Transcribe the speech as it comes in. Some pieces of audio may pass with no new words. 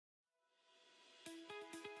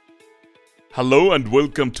Hello and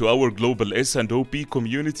welcome to our Global S&OP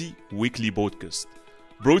Community Weekly Podcast,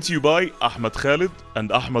 brought to you by Ahmed Khalid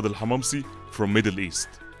and Ahmed Al-Hamamsi from Middle East.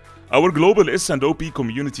 Our Global S&OP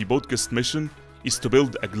Community Podcast mission is to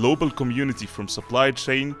build a global community from supply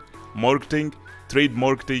chain, marketing, trade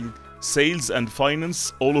marketing, sales and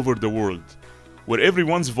finance all over the world, where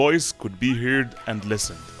everyone's voice could be heard and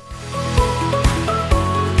listened.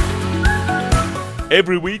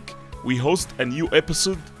 Every week, we host a new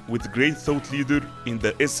episode with great thought leader in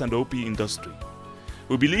the S&OP industry.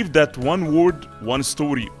 We believe that one word, one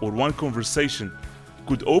story, or one conversation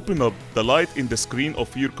could open up the light in the screen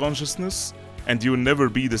of your consciousness and you'll never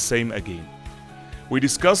be the same again. We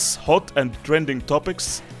discuss hot and trending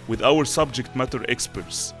topics with our subject matter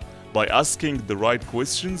experts by asking the right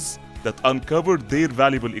questions that uncover their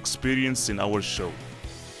valuable experience in our show.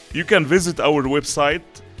 You can visit our website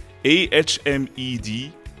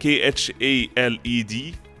ahmedkhaled.co.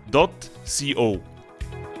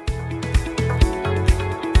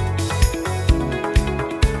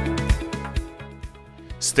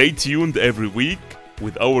 Stay tuned every week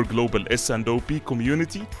with our Global S&OP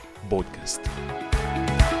Community Podcast.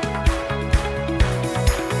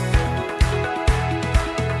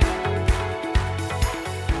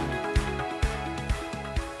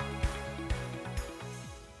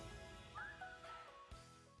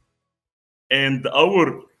 And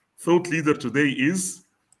our thought leader today is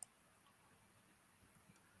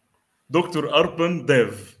Dr. Arpan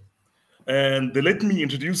Dev. And let me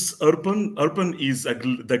introduce Arpan. Arpan is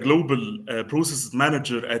the global process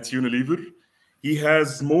manager at Unilever. He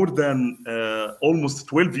has more than almost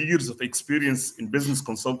 12 years of experience in business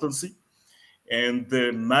consultancy and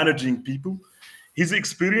managing people. His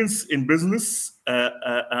experience in business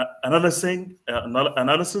analysis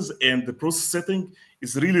and the process setting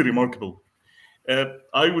is really remarkable.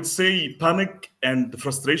 I would say panic and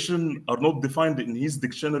frustration are not defined in his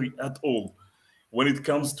dictionary at all when it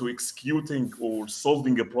comes to executing or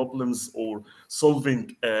solving a problems or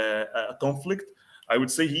solving a conflict. I would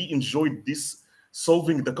say he enjoyed this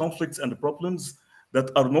solving the conflicts and the problems that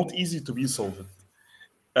are not easy to be solved.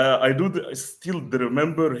 I still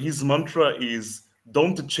remember his mantra is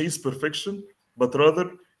don't chase perfection, but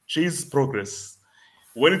rather chase progress.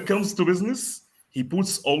 When it comes to business, he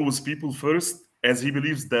puts always people first, as he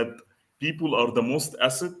believes that people are the most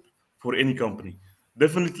asset for any company.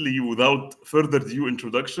 Definitely, without further due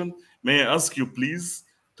introduction, may I ask you please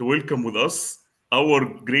to welcome with us our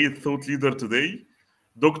great thought leader today,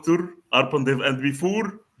 Dr. Arpan Dev. And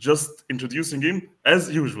before just introducing him, as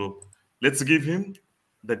usual, let's give him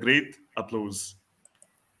the great applause.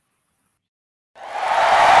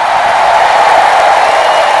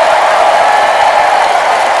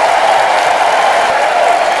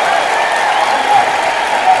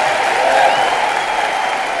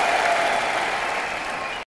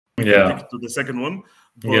 To the second one.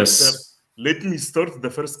 But, yes. Let me start the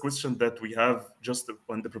first question that we have just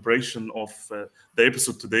on the preparation of the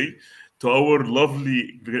episode today to our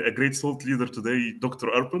lovely, great thought leader today, Dr.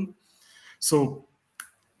 Arpan. So,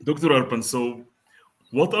 Dr. Arpan,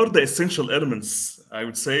 what are the essential elements, I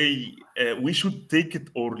would say, we should take it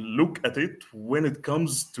or look at it when it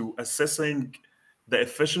comes to assessing the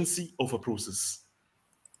efficiency of a process?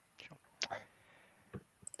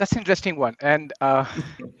 That's an interesting one. And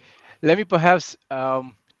let me perhaps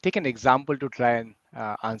take an example to try and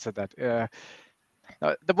answer that.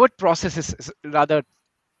 The word process is rather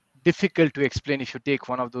difficult to explain if you take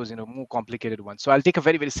one of those more complicated ones. So I'll take a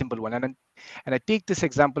very, very simple one. And I take this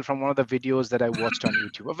example from one of the videos that I watched on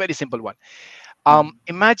YouTube, a very simple one.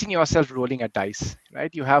 Imagine yourself rolling a dice, right?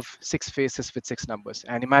 You have 6 faces with 6 numbers.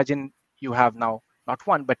 And imagine you have now not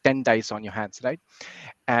 1, but 10 dice on your hands, right?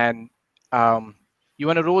 And you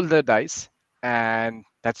want to roll the dice, and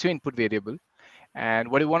that's your input variable. And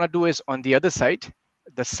what you want to do is on the other side,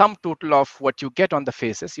 the sum total of what you get on the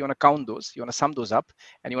faces, you want to count those, you want to sum those up,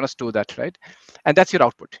 and you want to store that, right? And that's your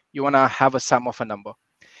output. You want to have a sum of a number.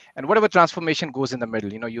 And whatever transformation goes in the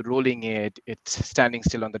middle, you're rolling it, it's standing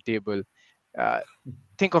still on the table.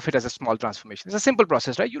 Think of it as a small transformation. It's a simple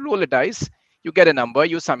process, right? You roll a dice, you get a number,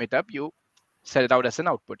 you sum it up, you set it out as an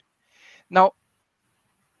output. Now,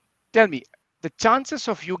 tell me, the chances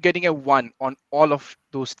of you getting a 1 on all of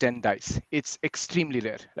those 10 dice, it's extremely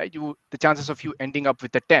rare, right? The chances of you ending up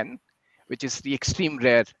with a 10, which is the extreme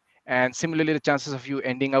rare. And similarly, the chances of you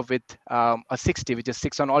ending up with a 60, which is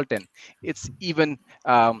 6 on all 10, it's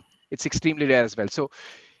extremely rare as well. So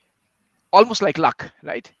almost like luck,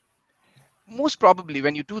 right? most probably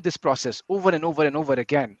when you do this process over and over and over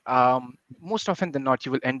again, most often than not,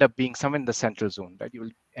 you will end up being somewhere in the central zone, right? You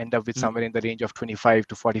will end up with somewhere in the range of 25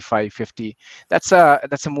 to 45, 50. That's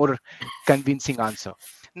a more convincing answer.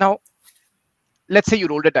 Now, let's say you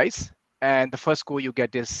roll the dice and the first score you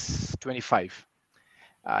get is 25.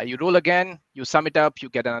 You roll again, you sum it up, you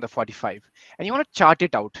get another 45. And you want to chart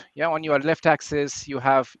it out. Yeah, on your left axis, you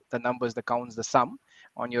have the numbers, the counts, the sum.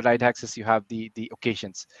 On your right axis, you have the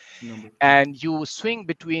occasions. And you swing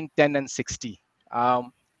between 10 and 60.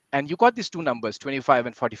 And you got these two numbers, 25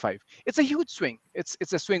 and 45. It's a huge swing.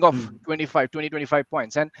 It's a swing of 25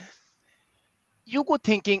 points. And you go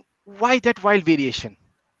thinking, why that wild variation?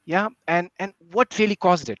 Yeah, and what really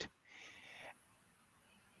caused it?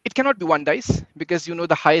 It cannot be one dice, because you know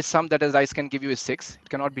the highest sum that a dice can give you is 6. It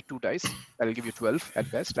cannot be two dice. That'll give you 12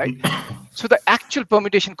 at best, right? So the actual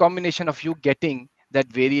permutation combination of you getting that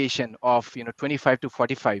variation of 25 to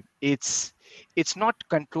 45, it's not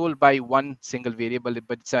controlled by one single variable,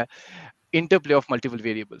 but it's a interplay of multiple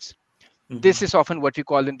variables. This is often what we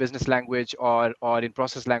call in business language or in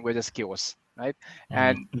process language as chaos, right?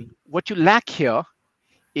 And what you lack here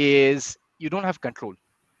is you don't have control.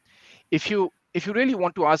 If you really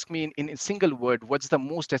want to ask me in a single word, what's the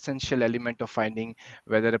most essential element of finding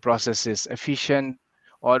whether a process is efficient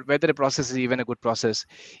or whether a process is even a good process,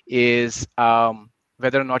 is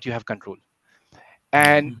whether or not you have control.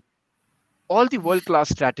 And all the world-class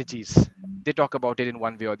strategies, they talk about it in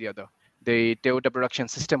one way or the other. The Toyota Production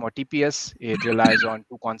System, or TPS, it relies on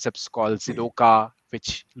two concepts called ZDOKA,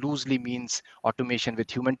 which loosely means automation with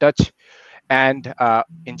human touch, and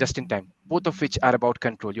in just-in-time, both of which are about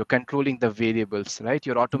control. You're controlling the variables, right?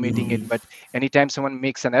 You're automating it, but anytime someone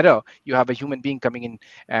makes an error, you have a human being coming in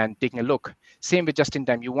and taking a look. Same with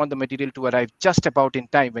just-in-time. You want the material to arrive just about in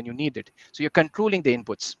time when you need it. So you're controlling the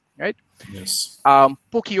inputs, right? Yes.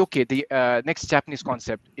 Poka-yoke, the next Japanese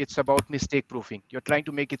concept, it's about mistake proofing. You're trying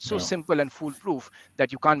to make it so simple and foolproof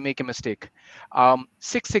that you can't make a mistake.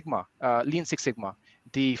 Six Sigma, Lean Six Sigma,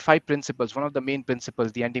 the 5 principles, one of the main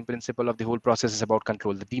principles, the ending principle of the whole process is about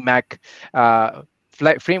control. The DMAC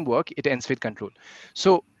framework, it ends with control.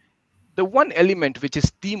 So the one element which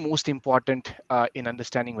is the most important in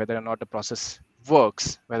understanding whether or not a process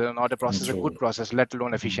works, whether or not a process is a good process, let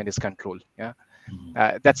alone efficient, is control. Yeah,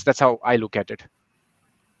 that's how I look at it.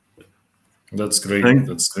 That's great.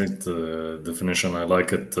 That's great definition. I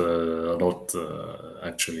like it a lot.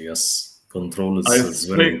 Actually, yes, control is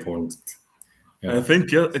very important. I think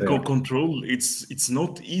control. It's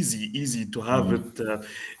not easy to have it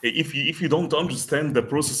if you don't understand the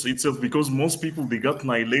process itself, because most people, they got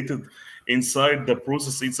annihilated inside the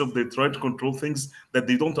process itself. They try to control things that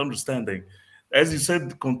they don't understand. As you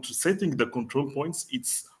said, setting the control points,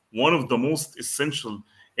 it's one of the most essential,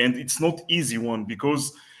 and it's not easy one,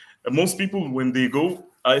 because most people, when they go,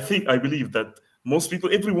 I believe that most people,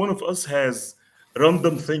 every one of us has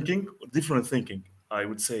random thinking, different thinking, I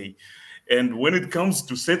would say. And when it comes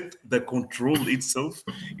to set the control itself,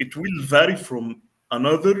 it will vary from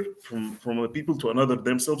a people to another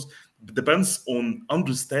themselves. It depends on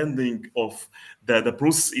understanding of the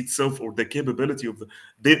process itself, or the capability of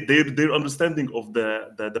their understanding of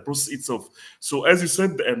the process itself. So as you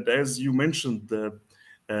said, and as you mentioned,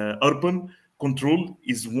 Urban, control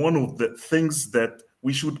is one of the things that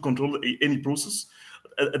we should control any process.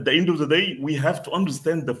 At the end of the day, we have to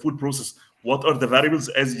understand the food process. What are the variables,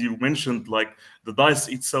 as you mentioned, like the dice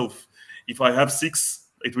itself? If I have 6,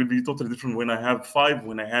 it will be totally different when I have 5,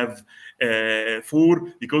 when I have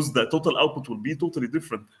 4, because the total output will be totally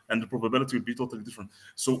different and the probability will be totally different.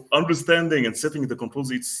 So understanding and setting the controls,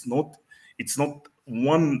 it's not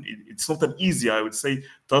an easy, I would say,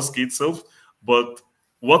 task itself. But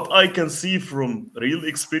what I can see from real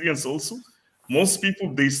experience also, most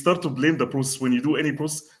people, they start to blame the process. When you do any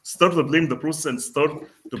process, start to blame the process and start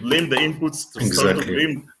to blame the inputs, start to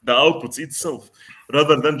blame the outputs itself,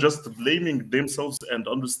 rather than just blaming themselves and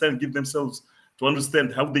give themselves to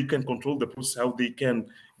understand how they can control the process, how they can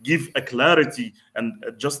give a clarity and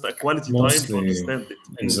just a quality time to understand it.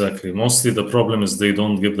 Exactly. Mostly the problem is they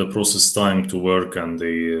don't give the process time to work, and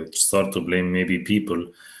they start to blame maybe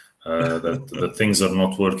people. That things are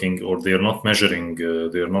not working, or they are not measuring,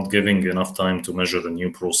 they are not giving enough time to measure a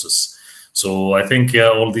new process. So I think,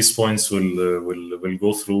 all these points will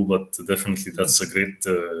go through, but definitely that's a great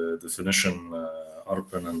definition,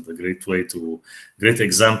 Arpan, and a great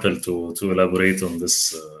example to elaborate on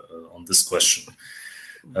this question.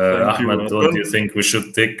 Ahmed, do you think we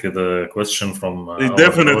should take the question from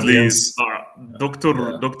definitely,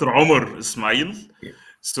 Dr. Omar Ismail?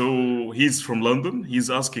 So he's from London. He's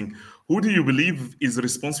asking, who do you believe is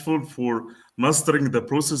responsible for mastering the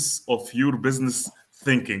process of your business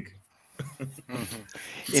thinking? It's a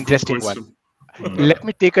good Interesting one. question. Let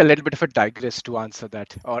me take a little bit of a digress to answer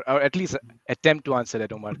that, or at least attempt to answer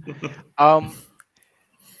that, Omar.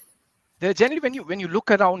 There generally, when you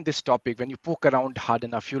look around this topic, when you poke around hard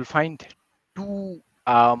enough, you'll find two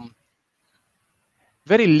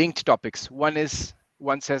very linked topics.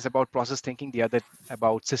 One says about process thinking, the other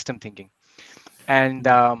about system thinking, and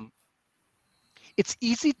it's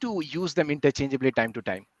easy to use them interchangeably time to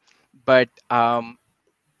time, but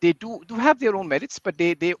they do have their own merits, but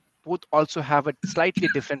they both also have a slightly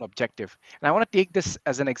different objective. And I want to take this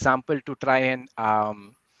as an example to try and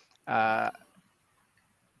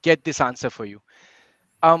get this answer for you.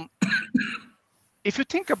 If you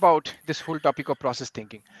think about this whole topic of process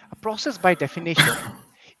thinking, a process by definition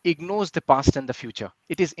ignores the past and the future.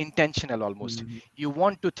 It is intentional almost. You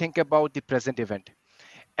want to think about the present event.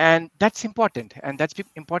 And that's important. And that's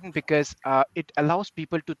important because it allows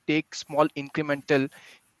people to take small incremental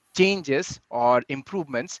changes or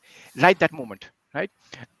improvements right that moment, right?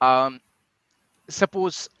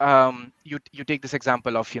 Suppose you take this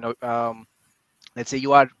example of, let's say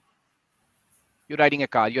you're driving a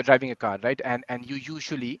car, right? And you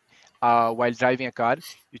usually, while driving a car,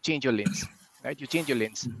 you change your lanes, right? You change your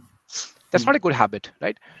lanes. That's not a good habit,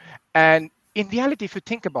 right? And in reality, if you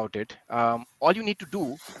think about it, all you need to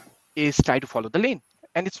do is try to follow the lane.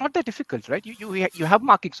 And it's not that difficult, right? You have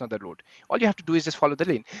markings on the road. All you have to do is just follow the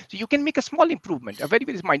lane. So you can make a small improvement, a very,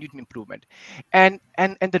 very minute improvement. And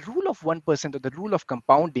the rule of 1% or the rule of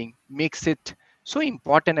compounding makes it so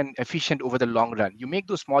important and efficient over the long run. You make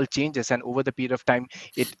those small changes, and over the period of time,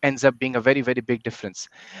 it ends up being a very, very big difference.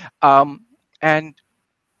 And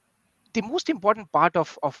the most important part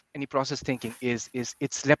of any process thinking is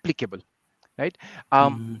it's replicable, right?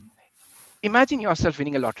 Imagine yourself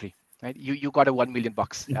winning a lottery, right? You got a 1 million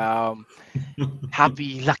bucks.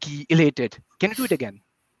 Happy, lucky, elated. Can you do it again?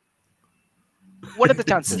 What are the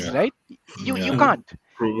chances, right? You can't.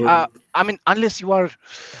 I mean, unless you are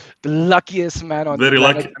the luckiest man on Very the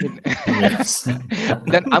planet. lucky. I mean,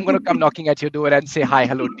 then I'm going to come knocking at your door and say, hi,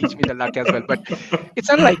 hello, teach me the luck as well. But it's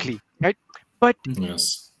unlikely, right? But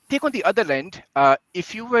take on the other end,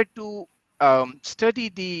 if you were to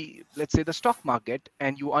study let's say the stock market,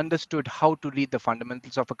 and you understood how to read the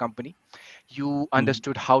fundamentals of a company, you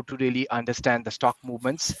understood how to really understand the stock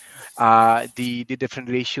movements, the different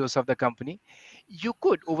ratios of the company, you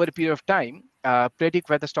could over a period of time predict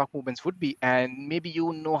where the stock movements would be, and maybe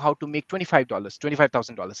you know how to make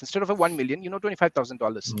 $25,000 instead of a 1 million,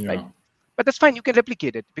 $25,000, right? But that's fine. You can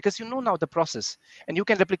replicate it because you know now the process, and you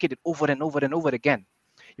can replicate it over and over and over again.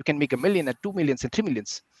 You can make 1 million and 2 millions and 3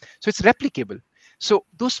 millions. So it's replicable. So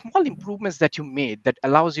those small improvements that you made, that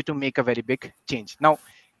allows you to make a very big change. Now,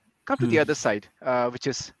 come to the other side, which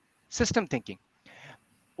is system thinking.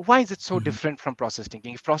 Why is it so different from process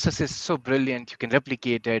thinking? If process is so brilliant, you can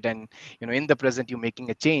replicate it, and in the present you're making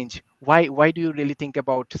a change. Why do you really think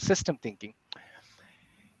about system thinking?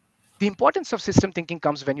 The importance of system thinking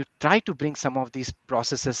comes when you try to bring some of these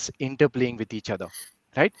processes interplaying with each other,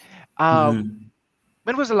 right?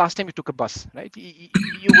 When was the last time you took a bus, right?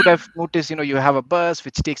 You would have noticed, you have a bus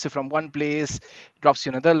which takes you from one place, drops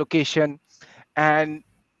you another location. And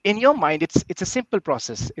in your mind, it's a simple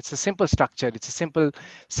process. It's a simple structure. It's a simple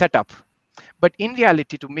setup. But in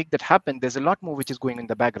reality, to make that happen, there's a lot more which is going in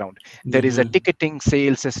the background. There is a ticketing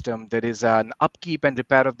sales system. There is an upkeep and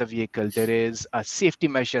repair of the vehicle. There is a safety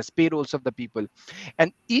measures, payrolls of the people.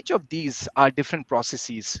 And each of these are different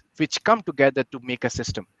processes which come together to make a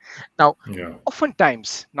system. Now,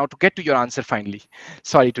 oftentimes, now to get to your answer finally,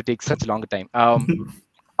 sorry to take such a long time.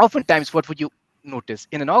 Oftentimes, what would you notice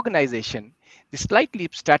in an organization, the slightly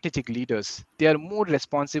strategic leaders, they are more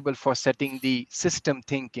responsible for setting the system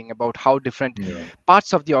thinking about how different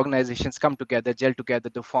parts of the organizations come together, gel together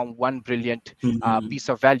to form one brilliant piece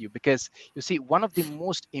of value. Because you see, one of the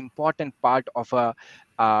most important part of a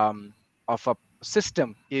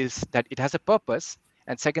system is that it has a purpose,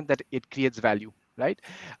 and second, that it creates value, right?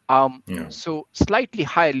 So slightly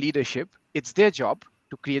higher leadership, it's their job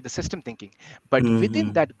to create the system thinking, but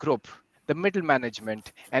within that group, the middle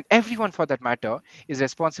management and everyone for that matter is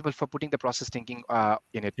responsible for putting the process thinking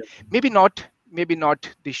in it. Maybe not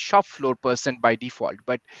the shop floor person by default,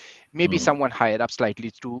 but maybe someone higher up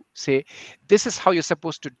slightly to say, this is how you're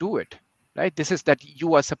supposed to do it, right? This is that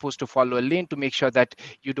you are supposed to follow a lane to make sure that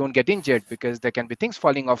you don't get injured, because there can be things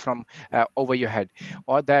falling off from over your head,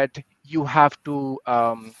 or that you have to,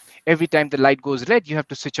 every time the light goes red, you have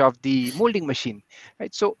to switch off the molding machine,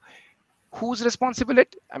 right? So Who's responsible?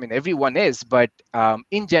 I mean, everyone is, but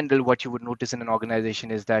in general, what you would notice in an organization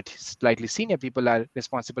is that slightly senior people are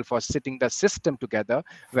responsible for setting the system together,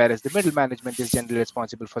 whereas the middle management is generally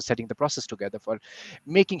responsible for setting the process together, for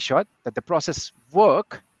making sure that the process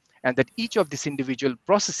work and that each of these individual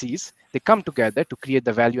processes, they come together to create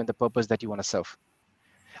the value and the purpose that you want to serve.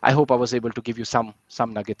 I hope I was able to give you some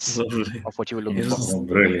nuggets Lovely. of what you were looking for. Yes.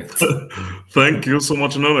 Brilliant. Thank you so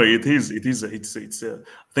much. No, no, it is. It's. I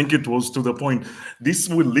think it was to the point. This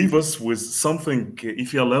will leave us with something.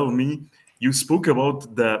 If you allow me, you spoke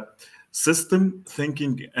about the system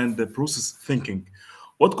thinking and the process thinking.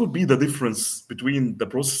 What could be the difference between the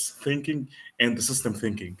process thinking and the system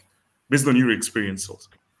thinking, based on your experience also?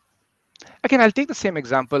 Again, I'll take the same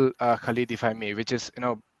example, Khalid, if I may, which is,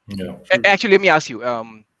 Yeah. actually, let me ask you,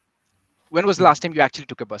 when was the last time you actually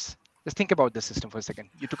took a bus? Just think about the system for a second.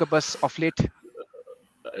 You took a bus of late?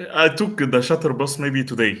 I took the shuttle bus maybe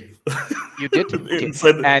today. You did? Okay.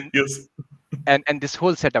 Inside, And yes. and this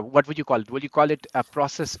whole setup, what would you call it? Would you call it a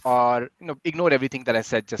process, or ignore everything that I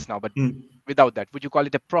said just now, but Mm. without that, would you call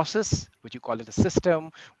it a process? Would you call it a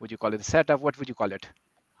system? Would you call it a setup? What would you call it?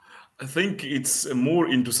 I think it's more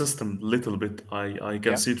into system little bit. I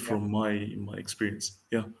can Yeah, see it yeah, from my experience.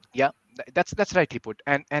 Yeah. yeah. That's rightly put.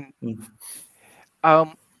 And Mm.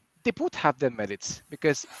 um, they both have their merits,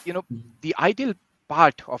 because the ideal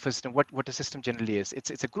part of a system, what a system generally is,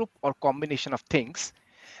 it's a group or combination of things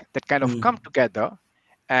that kind of come Mm. together,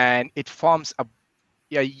 and it forms a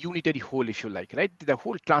unitary whole, if you like, right? The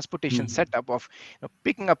whole transportation Mm. setup of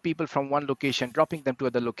picking up people from one location, dropping them to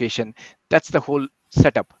other location, that's the whole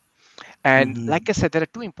setup. And like I Mhm. said, there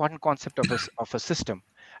are two important concepts of a system.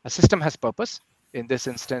 A system has purpose. In this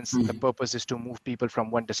instance, the Mm. purpose is to move people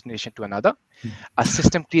from one destination to another. A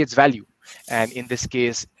system creates value, and in this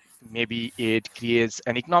case, maybe it creates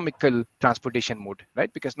an economical transportation mode,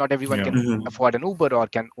 right? Because not everyone Yeah. can Mhm. afford an Uber or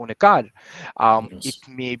can own a car. It Yes.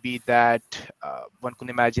 may be that one can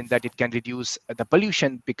imagine that it can reduce the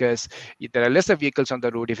pollution, because there are lesser vehicles on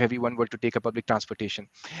the road if everyone were to take a public transportation,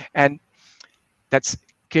 and that's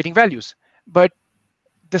creating values. But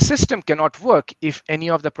the system cannot work if any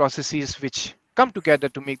of the processes which come together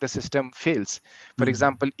to make the system fails. For Mm.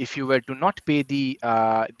 example, if you were to not pay the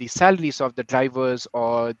salaries of the drivers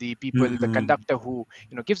or the people, the Mhm. conductor who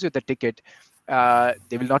gives you the ticket,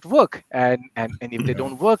 they will not work, and if they Yeah.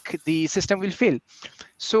 don't work, the system will fail.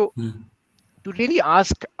 So Mm. to really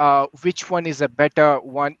ask which one is a better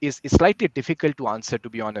one is slightly difficult to answer, to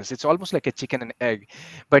be honest. It's almost like a chicken and egg.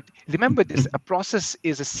 But remember this: a process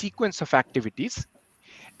is a sequence of activities,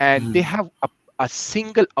 and they Mm. have a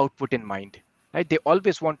single output in mind, right? They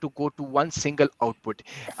always want to go to one single output.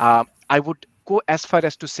 I would go as far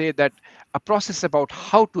as to say that a process is about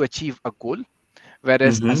how to achieve a goal,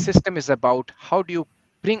 whereas a Mhm. system is about how do you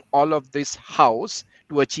bring all of this house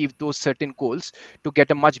to achieve those certain goals to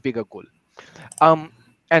get a much bigger goal. um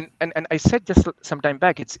and I said just some time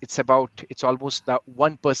back, it's almost the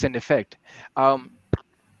 1% effect.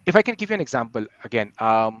 If I can give you an example again,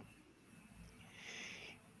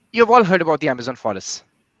 you've all heard about the Amazon forest,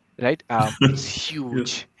 right? It's Yes.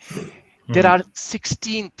 huge. There Mm. are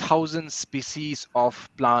 16,000 species of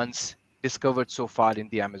plants discovered so far in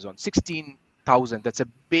the Amazon. 16,000, that's a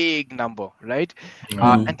big number, right?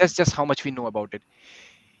 Yeah. And Mm. that's just how much we know about it.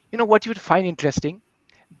 What you would find interesting,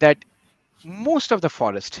 that most of the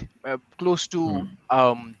forest, close to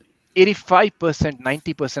Mm. 85%,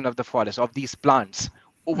 90% of the forest of these plants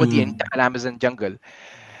over the Mm. entire Amazon jungle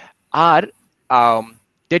are um,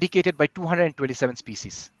 dedicated by 227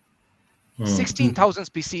 species. Mm. 16,000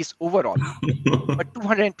 species overall, but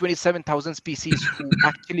 227,000 species who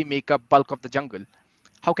actually make up bulk of the jungle.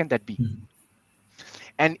 How can that be?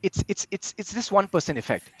 And it's this 1%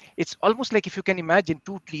 effect. It's almost like, if you can imagine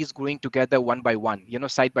two trees growing together one by one,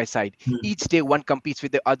 side by side. Mm. Each day one competes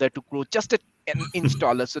with the other to grow just an inch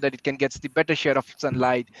taller, so that it can get the better share of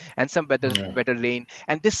sunlight and some Yeah. better rain.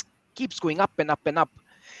 And this keeps going up and up and up.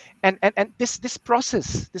 And this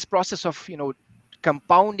process of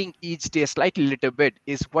compounding each day slightly little bit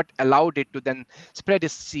is what allowed it to then spread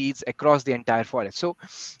its seeds across the entire forest. So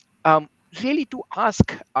um, really, to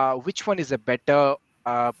ask which one is a better,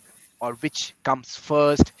 uh, or which comes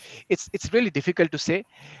first, it's really difficult to say.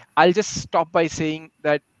 I'll just stop by saying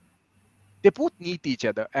that they both need each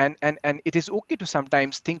other, and it is okay to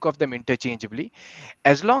sometimes think of them interchangeably,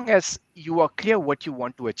 as long as you are clear what you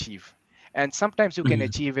want to achieve. And sometimes you can Mm.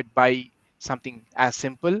 achieve it by something as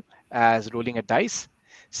simple as rolling a dice. Mm.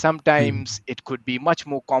 Sometimes it could be much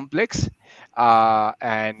more complex,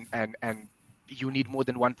 and you need more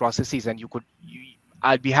than one processes, and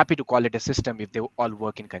I'd be happy to call it a system if they all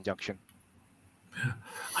work in conjunction.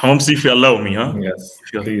 Hamamsi, if you allow me, huh? Yes,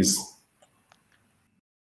 If you- please.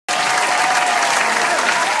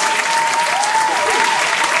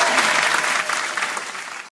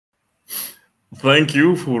 Thank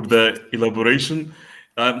you for the elaboration.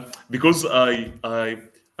 Because I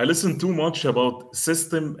listened too much about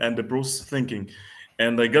system and the process thinking,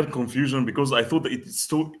 and I got confusion because I thought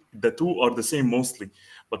that the two are the same mostly.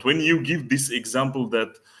 But when you give this example that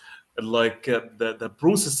like the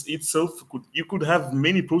process itself you could have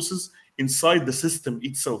many processes inside the system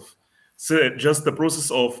itself. So just the process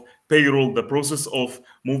of payroll, the process of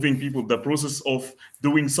moving people, the process of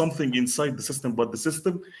doing something inside the system. But the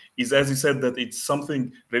system is, as you said, that it's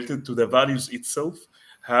something related to the values itself,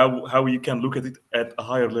 how you can look at it at a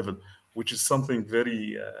higher level, which is something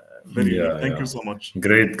very unique. Yeah, Thank yeah. you so much.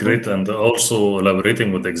 Great, Thank great. you. And also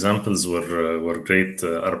elaborating with examples were great,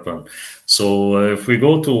 Arpan. So if we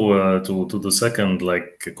go to the second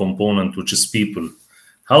like component, which is people,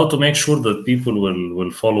 how to make sure that people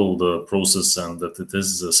will follow the process and that it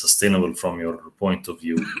is sustainable from your point of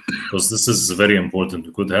view, because this is very important.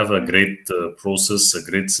 You could have a great process, a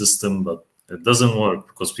great system, but it doesn't work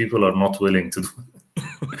because people are not willing to do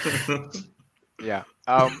it. Yeah.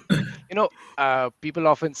 People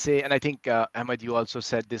often say, and I think Ahmed, you also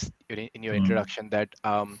said this in your Mm, introduction, that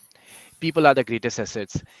people are the greatest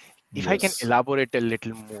assets. If I can yes. elaborate a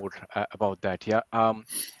little more about that, yeah.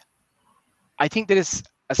 I think there is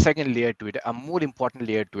a second layer to it, a more important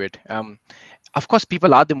layer to it. Of course,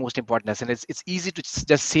 people are the most important asset. It's easy to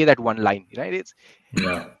just say that one line, right? It's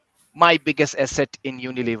Yeah. my biggest asset in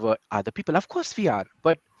Unilever are the people. Of course, we are,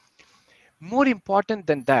 but more important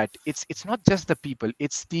than that, it's not just the people.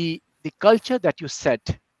 It's the culture that you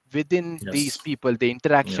set within these Yes. people, the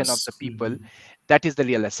interaction of the Yes. people. That is the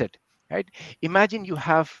real asset, right? Imagine you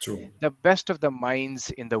have True. the best of the minds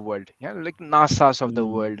in the world, yeah, like NASA's of the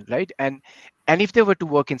Mm. world, right? And if they were to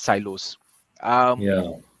work in silos, um,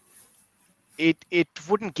 Yeah. it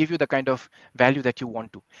wouldn't give you the kind of value that you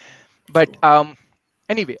want to. But True.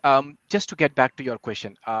 anyway, just to get back to your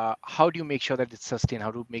question, how do you make sure that it's sustained?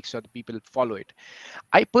 How do you make sure that people follow it?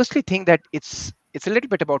 I personally think that it's a little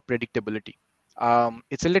bit about predictability.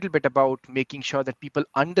 It's a little bit about making sure that people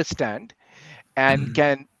understand and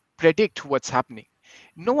can predict what's happening.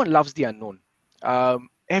 No one loves the unknown.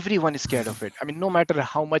 Everyone is scared of it. I mean, no matter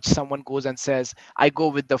how much someone goes and says, I go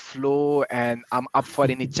with the flow and I'm up for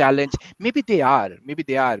any challenge. Maybe they are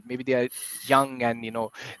young and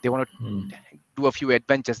they want Mm, to do a few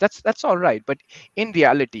adventures. That's all right. But in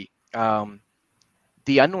reality,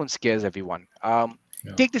 the unknown scares everyone. yeah.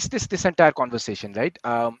 Take this entire conversation, right?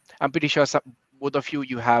 I'm pretty sure both of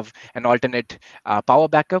you have an alternate power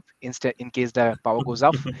backup in case the power goes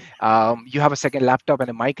off. You have a second laptop and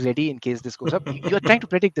a mic ready in case this goes up. You're trying to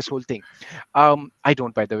predict this whole thing. I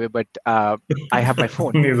don't, by the way, but I have my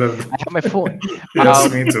phone. Neither. I have my phone. Yes,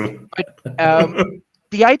 Um, me too. but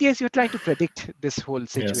the idea is you're trying to predict this whole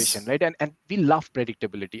situation, Yes. right? And we love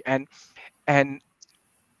predictability, and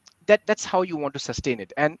that's how you want to sustain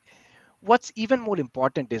it. And what's even more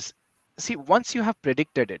important is, see, once you have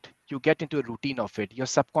predicted it, you get into a routine of it. Your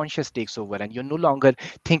subconscious takes over and you're no longer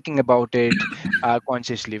thinking about it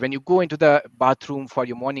consciously. When you go into the bathroom for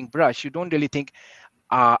your morning brush, you don't really think,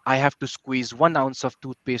 I have to squeeze 1 ounce of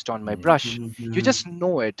toothpaste on my brush. You just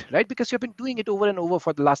know it, right? Because you've been doing it over and over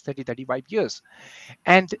for the last 35 years.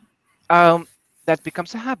 And that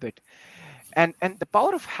becomes a habit. And the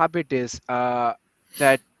power of habit is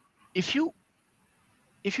that if you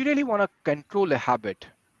really want to control a habit,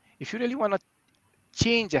 if you really want to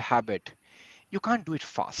change a habit, you can't do it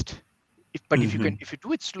fast. But Mhm. if you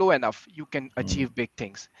do it slow enough, you can Mm, achieve big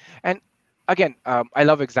things. And again, I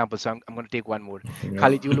love examples, so I'm going to take one more. yeah.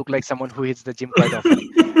 Khalid, you look like someone who hits the gym quite often,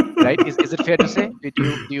 right? Is it fair to say? Do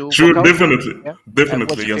you Sure, work out? definitely, Yeah. What's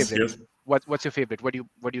definitely, your yes, favorite? yes. What's your favorite? What do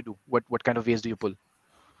you do? What kind of ways do you pull?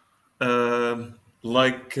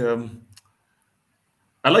 Like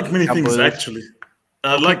I like many things Dumbbells. actually.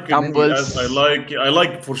 I Okay, like many. dumbbells. I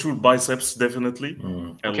like for sure biceps definitely.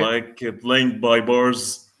 Mm, I Okay, like playing by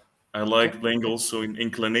bars. I okay, like playing okay, also in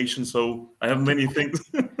inclination. So I have okay, many okay. things.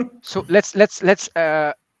 So let's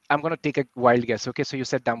I'm gonna take a wild guess. Okay, so you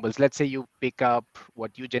said dumbbells. Let's say you pick up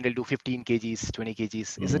what you generally do, 15 kgs, 20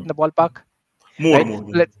 kgs. Is it in mm. the ballpark? More, Right? more,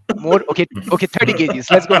 more. Let more. Okay, 30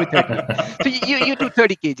 kgs. Let's go with 30. So you do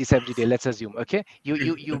 30 kgs every day. Let's assume. Okay,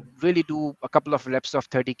 you really do a couple of reps of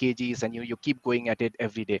 30 kgs, and you keep going at it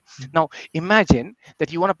every day. Now imagine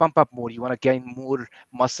that you want to pump up more. You want to gain more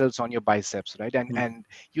muscles on your biceps, right? And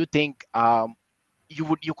you think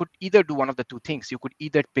you could either do one of the two things. You could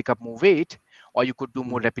either pick up more weight or you could do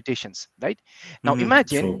more repetitions, right? Now Mhm.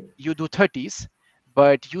 imagine True. you do 30s,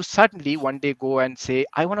 but you suddenly one day go and say,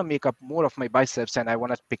 I want to make up more of my biceps and I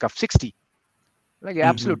want to pick up 60, like an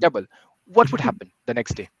absolute double. What would happen the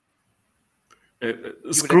next day?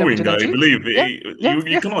 Screwing, I believe. Yeah,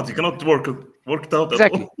 you cannot work it out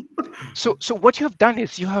exactly. at all. So what you have done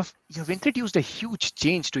is you have introduced a huge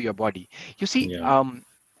change to your body. You see,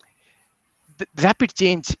 the rapid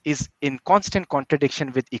change is in constant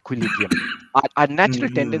contradiction with equilibrium. Our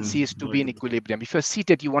natural tendency is to be in equilibrium. If you're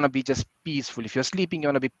seated, you want to be just peaceful. If you're sleeping, you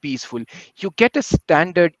want to be peaceful. You get a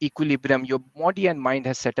standard equilibrium. Your body and mind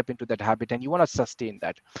has set up into that habit, and you want to sustain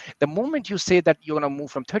that. The moment you say that you want to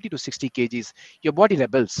move from 30 to 60 kgs, your body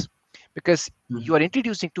rebels, because you are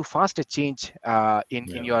introducing too fast a change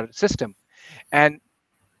in your system. And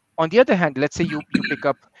on the other hand, let's say you pick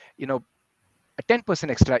up, a 10%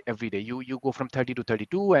 extra every day. You go from 30 to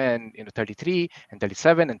 32 and 33 and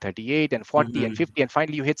 37 and 38 and 40 and 50, and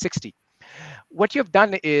finally you hit 60. What you have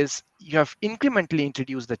done is you have incrementally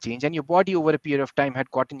introduced the change, and your body over a period of time had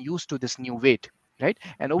gotten used to this new weight, right?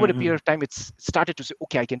 And over a period of time, it's started to say,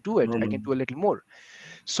 okay, I can do it. I can do a little more.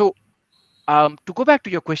 So to go back to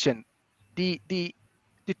your question,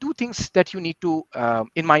 the two things that you need to,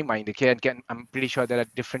 in my mind, okay, again, I'm pretty sure there are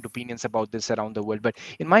different opinions about this around the world, but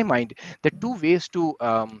in my mind, the two ways to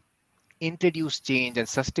introduce change and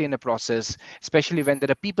sustain a process, especially when there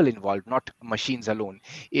are people involved, not machines alone,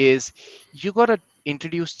 is you got to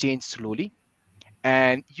introduce change slowly,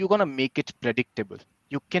 and you're going to make it predictable.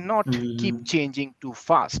 You cannot keep changing too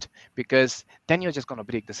fast, because then you're just going to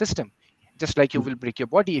break the system. Just like you will break your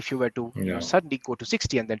body if you were to suddenly go to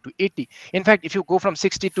 60 and then to 80. In fact, if you go from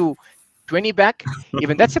 60 to 20 back,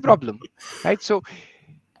 even that's a problem, right? So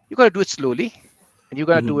you got to do it slowly, and you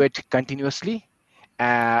got to do it continuously,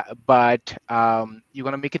 but you're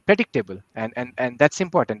going to make it predictable, and that's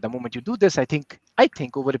important. The moment you do this, I think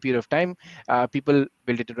over a period of time, people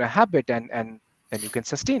build it into a habit, and then you can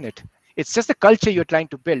sustain it. It's just the culture you're trying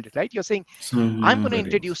to build, right? You're saying, I'm going to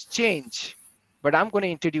introduce change, but I'm going to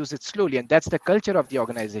introduce it slowly. And that's the culture of the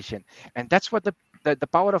organization. And that's what the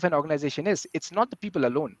power of an organization is. It's not the people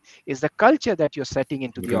alone. It's the culture that you're setting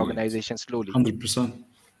into the organization slowly. 100%.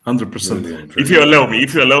 100%. If you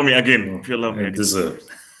allow me again. Deserve.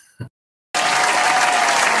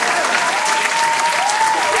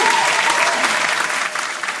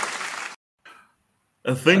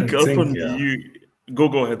 I think you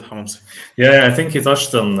go ahead, Hamamsi. Yeah, I think he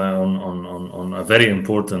touched on a very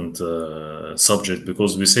important subject,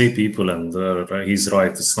 because we say people, and he's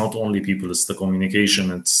right. It's not only people; it's the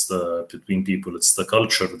communication. It's between people. It's the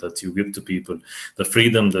culture that you give to people, the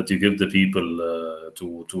freedom that you give the people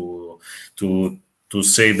to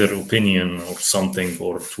say their opinion or something,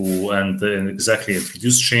 or and exactly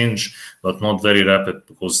introduce change, but not very rapid,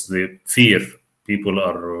 because they fear. People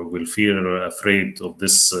will feel afraid of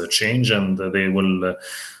this change, and they will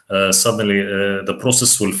suddenly the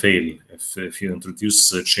process will fail if you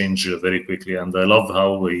introduce change very quickly. And I love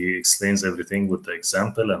how he explains everything with the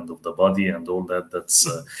example and of the body and all that. That's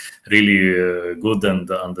really good and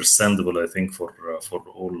understandable, I think, for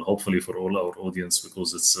all, hopefully for all our audience,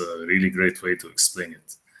 because it's a really great way to explain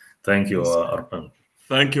it. Thank you, Arpan.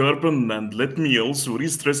 Thank you, Arpan. And let me also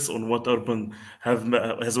re-stress on what Arpan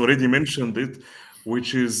has already mentioned it,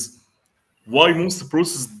 which is why most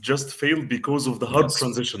processes just fail, because of the hard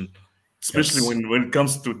transition, especially when it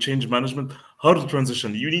comes to change management. Hard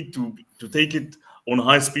transition, you need to take it on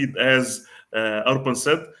high speed. As Arpan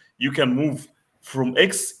said, you can move from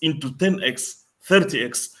X into 10X,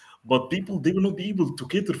 30X, but people, they will not be able to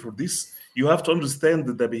cater for this. You have to understand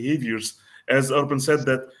the behaviors. As Arpan said,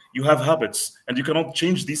 that you have habits, and you cannot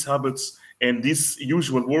change these habits and this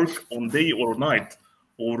usual work on day or night,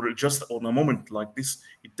 or just on a moment like this.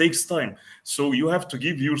 It takes time. So you have to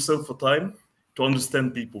give yourself a time to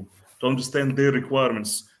understand people, to understand their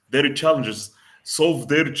requirements, their challenges, solve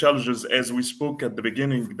their challenges. As we spoke at the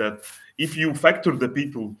beginning, that if you factor the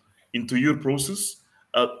people into your process,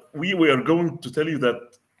 we are going to tell you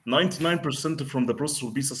that 99% from the process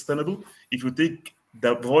will be sustainable if you take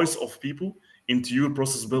the voice of people into your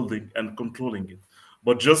process building and controlling it.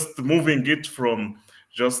 But just moving it from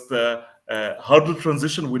just harder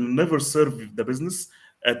transition will never serve the business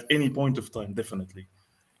at any point of time, definitely.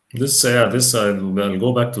 I'll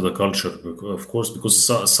go back to the culture, of course,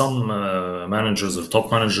 because some managers or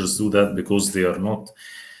top managers do that because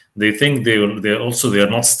they think they are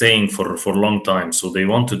not staying for a long time. So they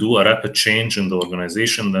want to do a rapid change in the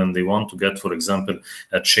organization. Then they want to get, for example,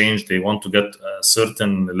 a change. They want to get a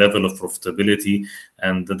certain level of profitability.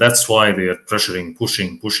 And that's why they are pressuring,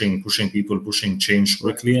 pushing people, pushing change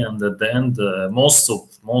quickly. And at the end, most of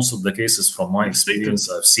the cases from my experience,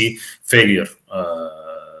 I've seen failure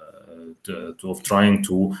of trying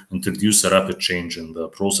to introduce a rapid change in the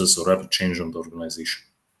process or rapid change in the organization.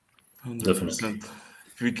 100%. Definitely.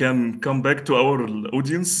 If we can come back to our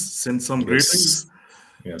audience, send some greetings.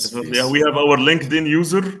 Yes, Definitely. Yeah, please. we have our LinkedIn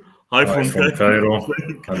user. Hi Hi from from Cairo.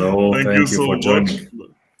 Cairo. Hello, Thank you thank you so for much. joining.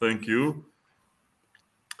 Thank you.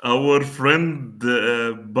 Our friend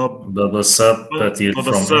Babasab Patil from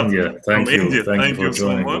Babasab India. from Thank you. India. Thank you Thank for you so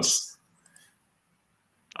joining much. us.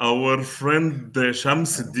 Our friend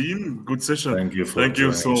Shamsuddin, good session. Thank you for Thank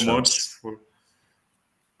you joining, so much. Shams. For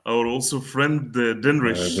our also friend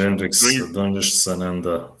Denrich. Great. Dendrich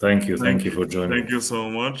Sananda. Thank you for joining. Thank you so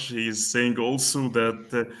much. He's saying also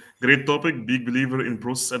that great topic, big believer in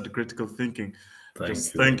process and critical thinking.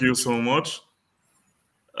 Just thank you so much.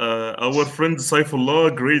 Our friend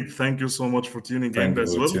Saifullah, great. Thank you so much for tuning in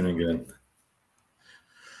as well. Tuning in.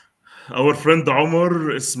 Our friend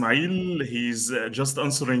Omar Ismail, he's just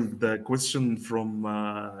answering the question from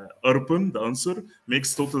Urban. The answer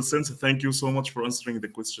makes total sense. Thank you so much for answering the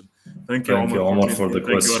question. Thank you, Thank you, Omar, Omar, for for the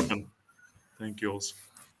tuning in. Thank you, question. Urban. Thank you also.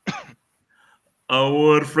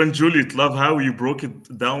 Our friend Juliet, love how you broke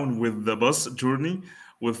it down with the bus journey.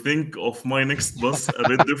 Will think of my next bus a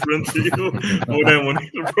bit differently when I'm on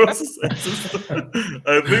the process system.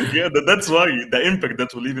 I think that's why the impact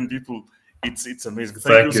that will leave in people, it's amazing.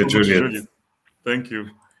 Thank you so much, Juliet. Thank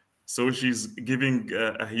you. So she's giving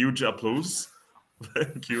a huge applause.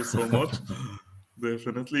 Thank you so much.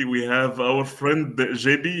 Definitely, we have our friend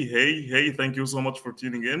JB. Hey, thank you so much for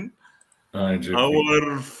tuning in. Hi, JB.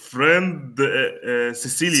 Our friend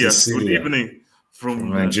Cecilia. Good evening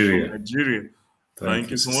from Nigeria.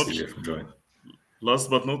 Thank you so much. Cecilia, for joining. Last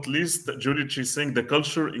but not least, Juliet, she's saying the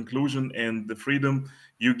culture, inclusion, and the freedom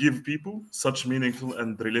you give people, such meaningful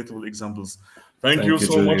and relatable examples. Thank you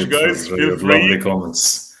so much, guys. Feel free. Lovely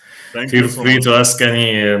comments. Feel free to ask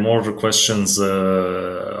any more questions.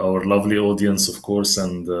 Our lovely audience, of course,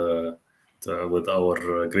 and with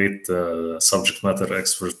our great subject matter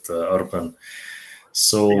expert, Urban.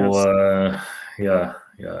 So, yeah.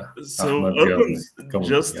 So, Ahmed, Urban,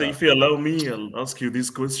 just if you allow me, I'll ask you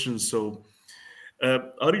these questions. So,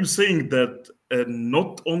 are you saying that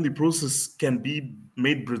not only process can be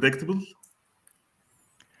made predictable?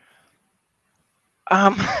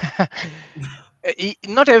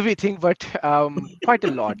 Not everything, but quite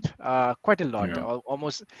a lot.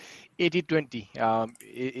 Almost 80-20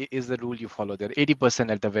 is the rule you follow there.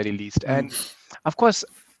 80% at the very least. And of course,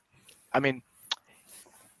 I mean,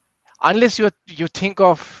 unless you think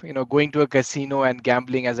of going to a casino and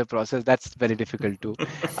gambling as a process, that's very difficult to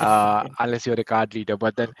unless you're a card reader.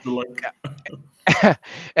 But then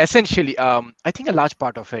essentially, I think a large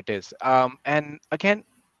part of it is, and again,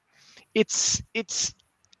 it's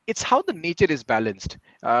how the nature is balanced.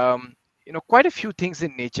 Quite a few things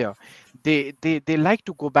in nature, they like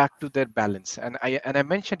to go back to their balance. And I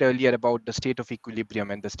mentioned earlier about the state of equilibrium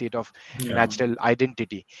and the state of natural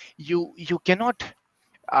identity. You cannot.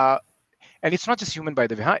 And it's not just human, by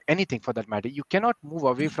the way, anything for that matter. You cannot move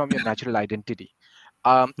away from your natural identity.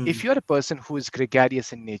 If you're a person who is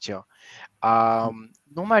gregarious in nature,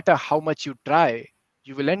 no matter how much you try,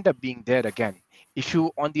 you will end up being there again. If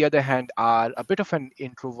you, on the other hand, are a bit of an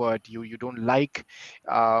introvert, you don't like,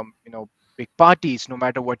 big parties, no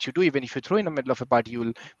matter what you do. Even if you throw in the middle of a party, you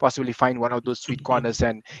will possibly find one of those sweet corners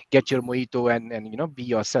and get your mojito and be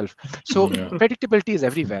yourself. So predictability is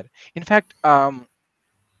everywhere. In fact,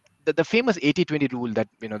 the famous 80-20 rule, that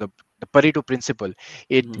the Pareto principle,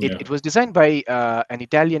 it was designed by an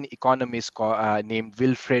Italian economist named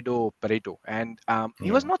Vilfredo Pareto, and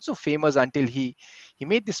he was not so famous until he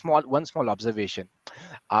made this one small observation.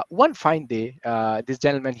 One fine day, this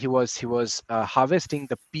gentleman, he was harvesting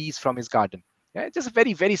the peas from his garden. Just a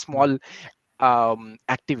very, very small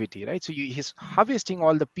activity, right? So he's harvesting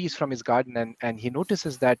all the peas from his garden, and he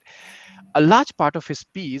notices that a large part of his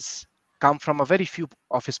peas come from a very few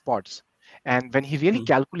of his pods. And when he really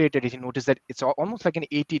calculated it, he noticed that it's almost like an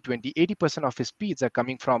 80-20. 80% of his peas are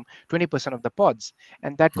coming from 20% of the pods.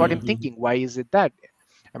 And that got him thinking, why is it that?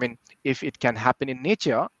 I mean, if it can happen in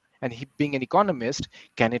nature, and he being an economist,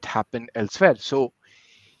 can it happen elsewhere? So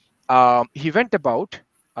he went about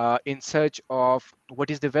in search of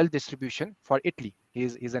what is the wealth distribution for Italy. He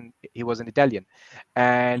was an Italian.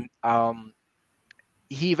 And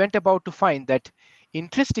he went about to find that,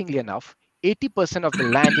 interestingly enough, 80% of the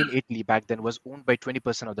land in Italy back then was owned by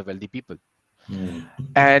 20% of the wealthy people.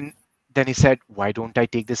 And then he said, why don't I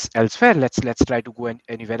take this elsewhere? Let's try to go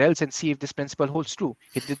anywhere else and see if this principle holds true.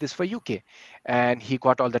 He did this for UK, and he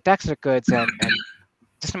got all the tax records, and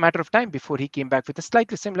just a matter of time before he came back with a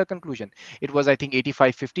slightly similar conclusion. It was, I think,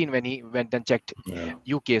 85-15 when he went and checked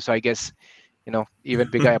UK. So I guess even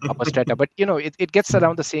bigger upper strata. But it gets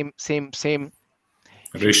around the same.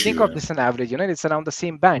 If you think of this an average, it's around the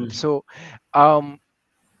same band. So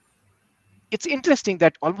it's interesting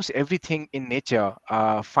that almost everything in nature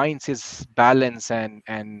finds its balance and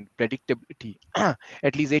predictability,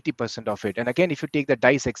 at least 80% of it. And again, if you take the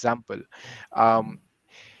dice example,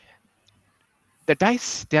 the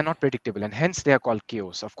dice, they are not predictable, and hence they are called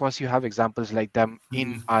chaos. Of course, you have examples like them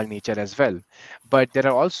in our nature as well, but there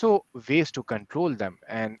are also ways to control them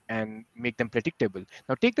and make them predictable.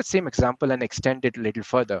 Now take the same example and extend it a little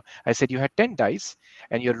further. I said you had 10 dice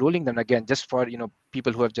and you're rolling them. Again, just for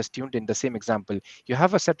people who have just tuned in, the same example, you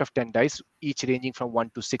have a set of 10 dice, each ranging from 1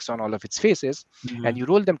 to 6 on all of its faces, and you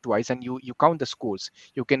roll them twice and you count the scores.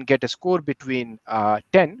 You can get a score between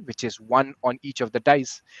 10, which is 1 on each of the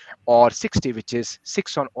dice, or 60, which is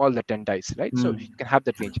 6 on all the 10 dice, right? So you can have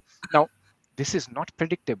that range. Now this is not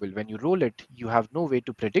predictable. When you roll it, you have no way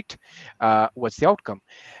to predict what's the outcome.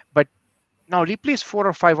 But now replace 4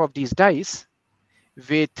 or 5 of these dice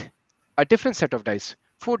with a different set of dice.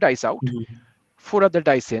 4 dice out, 4 other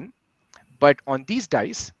dice in, but on these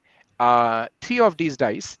dice, 3 of these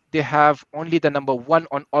dice, they have only the number 1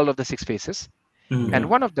 on all of the 6 faces, and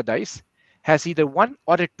 1 of the dice has either 1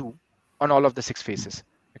 or a 2 on all of the 6 faces.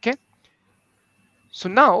 Okay, so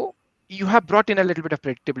now you have brought in a little bit of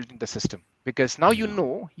predictability in the system, because now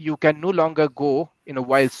you can no longer go in a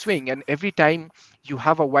wild swing, and every time you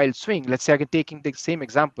have a wild swing, let's say, taking the same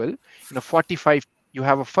example, 45, you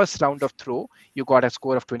have a first round of throw, you got a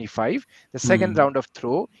score of 25. The second round of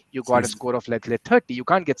throw, you got a score of let's say 30. You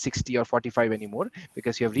can't get 60 or 45 anymore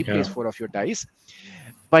because you have replaced 4 of your dice.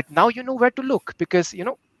 But now you know where to look, because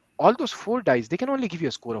all those 4 dice, they can only give you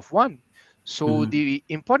a score of 1. So the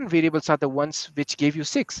important variables are the ones which gave you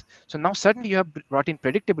 6. So now suddenly you have brought in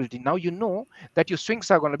predictability. Now you know that your swings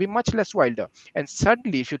are going to be much less wilder. And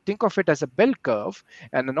suddenly, if you think of it as a bell curve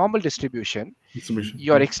and a normal distribution,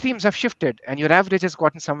 your extremes have shifted and your average has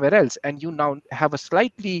gotten somewhere else. And you now have a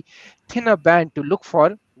slightly thinner band to look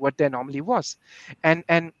for what there normally was. And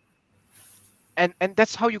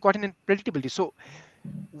that's how you got in predictability. So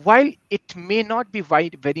while it may not be very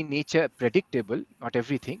nature predictable, not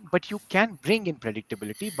everything, but you can bring in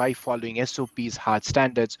predictability by following SOPs, hard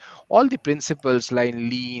standards, all the principles like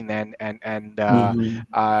lean and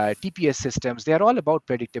TPS systems. They are all about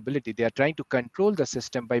predictability. They are trying to control the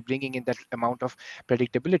system by bringing in that amount of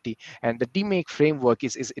predictability. And the DMake framework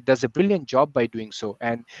it does a brilliant job by doing so.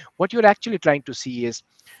 And what you're actually trying to see is,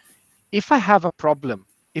 if I have a problem,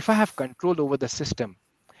 if I have control over the system,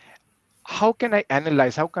 how can I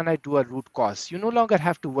analyze? How can I do a root cause? You no longer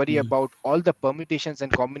have to worry about all the permutations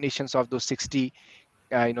and combinations of those 60,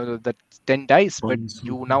 the 10 dice, but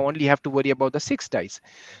you now only have to worry about the 6 dice.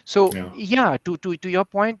 So to your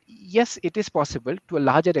point, yes, it is possible to a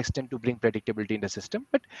larger extent to bring predictability in the system,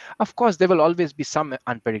 but of course there will always be some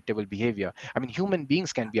unpredictable behavior. I mean, human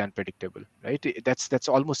beings can be unpredictable, right? That's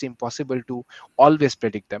almost impossible to always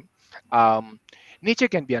predict them. Nature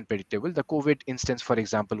can be unpredictable. The COVID instance, for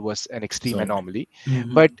example, was an extreme anomaly.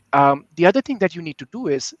 But the other thing that you need to do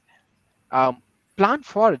is plan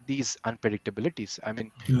for these unpredictabilities. I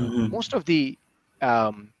mean, most of the,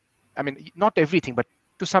 not everything, but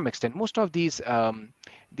to some extent, most of these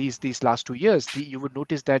last 2 years, you would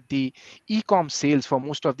notice that the e-com sales for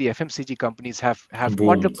most of the FMCG companies have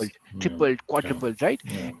quadrupled, tripled, quadrupled, right?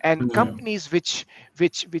 And companies which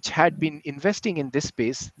had been investing in this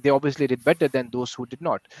space, they obviously did better than those who did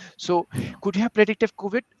not. So could you have predicted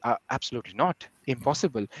COVID? Absolutely not.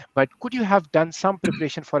 Impossible. But could you have done some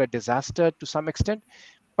preparation for a disaster to some extent?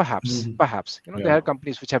 Perhaps. There are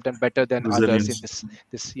companies which have done better than others in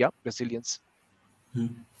this resilience.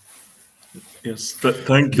 Yes,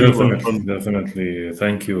 thank you. Definitely.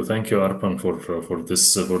 Thank you, Arpan, for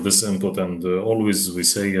this input. And always we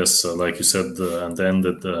say yes, like you said, and then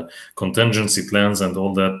that contingency plans and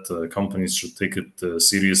all that, companies should take it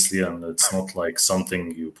seriously, and it's not like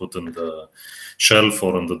something you put in the shelf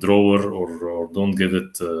or in the drawer, or don't give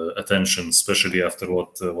it attention, especially after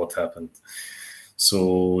what happened.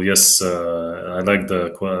 So yes, I like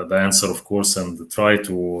the answer, of course, and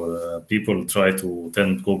people try to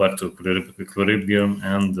then go back to equilibrium,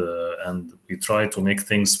 and we try to make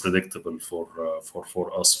things predictable for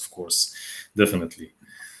us, of course, definitely.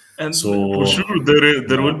 And so, for sure,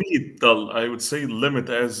 there will be, I would say, limit,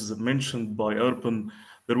 as mentioned by Arpan.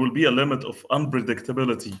 There will be a limit of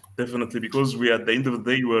unpredictability, definitely, because at the end of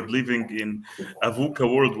the day, we're living in a VUCA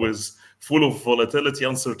world full of volatility,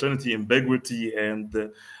 uncertainty, ambiguity,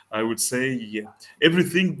 and I would say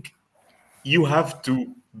everything you have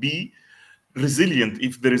to be resilient.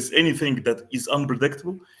 If there is anything that is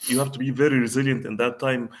unpredictable, you have to be very resilient in that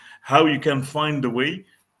time. How you can find a way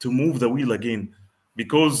to move the wheel again.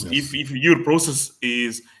 Because Yes. if your process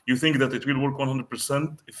is, you think that it will work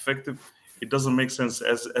 100% effective, it doesn't make sense.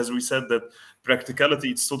 As we said, that practicality,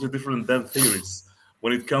 it's totally different than theories.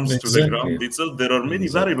 When it comes to the Exactly. ground itself, there are many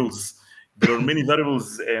Exactly. variables. There are many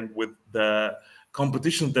variables, and with the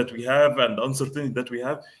competition that we have and uncertainty that we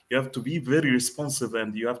have, you have to be very responsive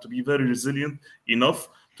and you have to be very resilient enough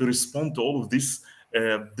to respond to all of these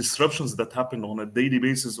disruptions that happen on a daily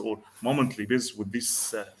basis or momently basis with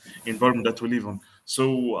this environment that we live on.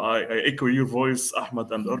 So I echo your voice,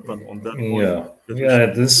 Ahmad and Urban, on that point Yeah, that we yeah.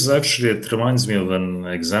 shared. This is actually, it reminds me of an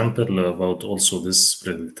example about also this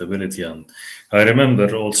predictability, and I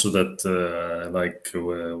remember also that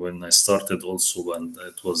when I started also, and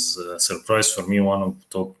it was a surprise for me. One of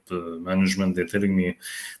top management, they're telling me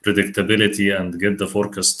predictability and get the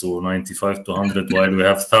forecast to 95 to 100, while we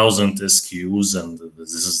have 1,000 SKUs, and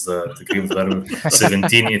this is the degree of value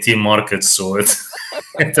 17, 18 markets. So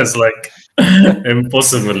it is like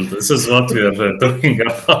impossible. This is what we are talking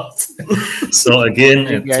about. So again,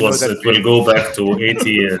 Maybe I know that it will feeling. go back to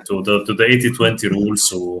 80 to the 80-20 rule.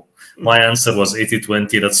 So my answer was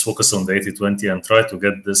 80-20. Let's focus on the 80-20 and try to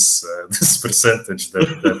get this this percentage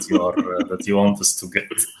that you want us to get.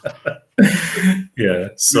 Yeah.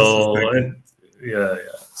 This is So the yeah, yeah.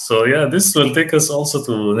 So yeah, this will take us also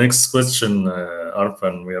to the next question,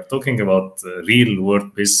 Arpan. We are talking about real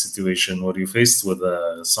world-based situation where you faced with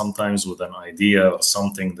sometimes with an idea or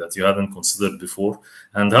something that you hadn't considered before,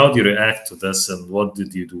 and how do you react to this, and what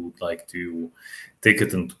did you do? Like, do you take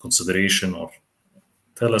it into consideration, or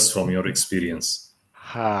tell us from your experience?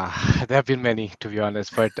 There have been many, to be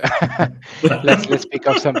honest, but let's pick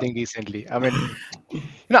up something recently. I mean,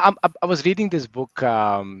 I was reading this book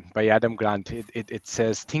by Adam Grant. It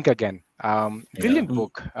says "Think Again." Yeah. Brilliant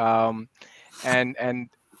book, and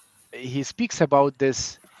he speaks about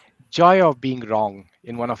this joy of being wrong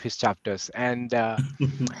in one of his chapters. And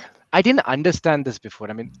I didn't understand this before.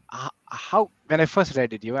 I mean, how when I first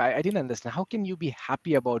read it, I didn't understand how can you be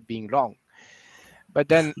happy about being wrong. But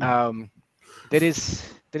then there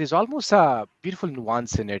is almost a beautiful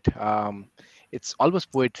nuance in it. It's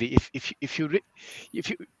almost poetry. If you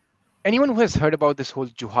anyone who has heard about this whole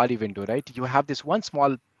Johari window, right? You have this one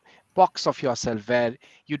small box of yourself where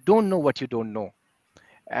you don't know what you don't know,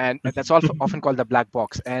 and that's often called the black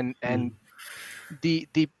box. And the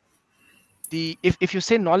if you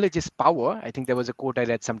say knowledge is power, I think there was a quote I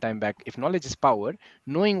read some time back. If knowledge is power,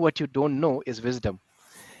 knowing what you don't know is wisdom,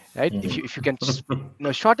 right? If you can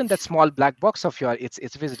shorten that small black box of your,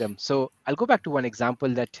 it's wisdom. So I'll go back to one example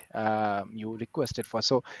that you requested for.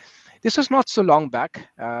 So this was not so long back,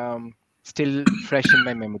 still fresh in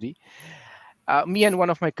my memory. Me and one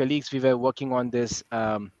of my colleagues, we were working on this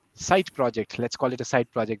side project. Let's call it a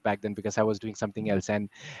side project back then, because I was doing something else, and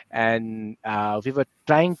we were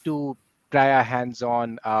trying our hands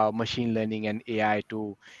on machine learning and AI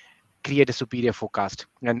to create a superior forecast.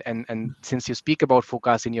 And since you speak about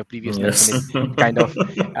forecast in your previous mention, it kind of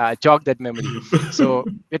jogged that memory. So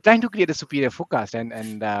we're trying to create a superior forecast,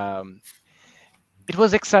 and it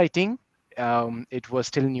was exciting. It was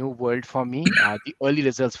still new world for me. The early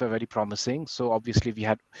results were very promising. So obviously we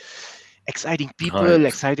had exciting people,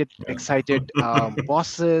 excited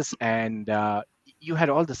bosses, and you had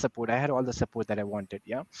all the support. I had all the support that I wanted.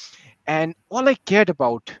 Yeah. And all I cared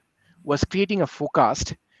about was creating a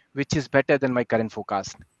forecast which is better than my current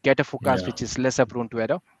forecast. Get a forecast which is lesser prone to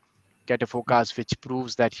error. Get a forecast which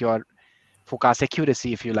proves that your forecast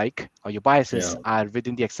accuracy, if you like, or your biases are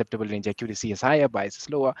within the acceptable range. Accuracy is higher, bias is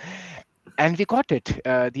lower. And we got it.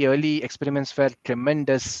 The early experiments were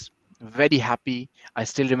tremendous, very happy. I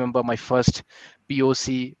still remember my first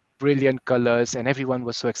POC, brilliant colors, and everyone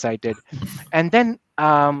was so excited. And then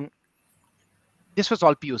this was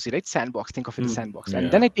all POC, right? Sandbox, think of it as sandbox.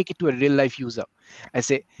 And then I take it to a real life user. I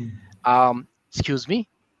say, excuse me,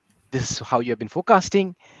 this is how you have been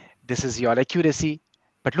forecasting. This is your accuracy,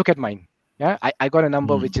 but look at mine. Yeah, I got a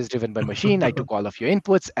number which is driven by machine. I took all of your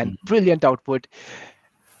inputs and brilliant output.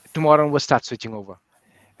 Tomorrow we'll start switching over.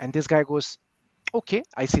 And this guy goes, okay,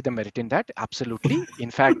 I see the merit in that. Absolutely.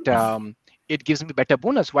 In fact, it gives me better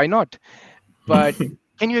bonus. Why not? But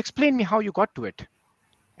can you explain me how you got to it?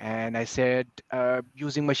 And I said,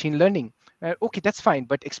 using machine learning. Okay, that's fine.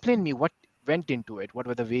 But explain me what went into it. What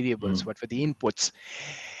were the variables? What were the inputs?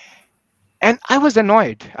 And I was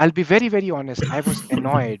annoyed. I'll be very, very honest. I was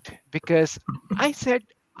annoyed because I said,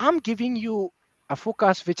 I'm giving you a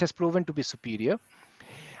forecast which has proven to be superior.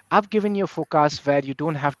 I've given you a forecast where you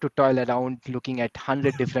don't have to toil around looking at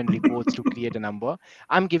 100 different reports to create a number.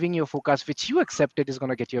 I'm giving you a forecast which you accepted is going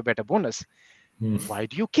to get you a better bonus. Why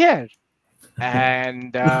do you care?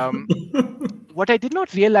 And what I did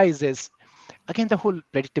not realize is, again, the whole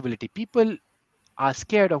predictability. People are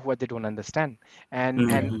scared of what they don't understand,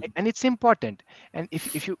 and it's important. And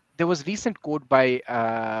if you, there was recent quote by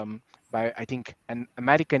I think an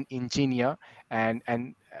American engineer and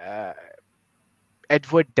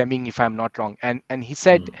Edward Deming, if I'm not wrong, and he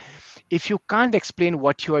said, if you can't explain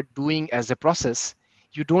what you are doing as a process,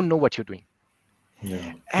 you don't know what you're doing.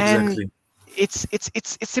 Yeah, And exactly.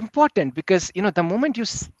 it's important, because the moment you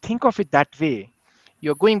think of it that way,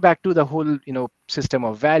 you're going back to the whole system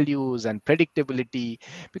of values and predictability,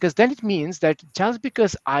 because then it means that just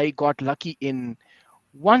because I got lucky in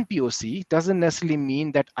one POC doesn't necessarily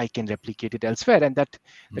mean that I can replicate it elsewhere. And that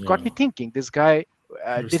got me thinking, this guy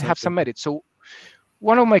did have some merit. So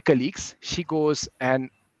one of my colleagues, she goes, and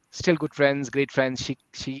still good friends, great friends,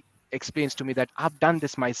 she explains to me that I've done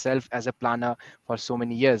this myself as a planner for so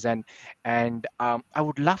many years, and I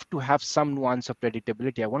would love to have some nuance of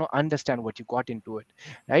predictability. I want to understand what you got into it,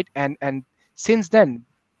 right? And since then,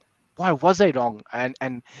 boy, was I wrong.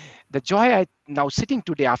 And the joy, I now sitting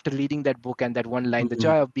today after reading that book and that one line, the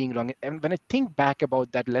joy of being wrong, and when I think back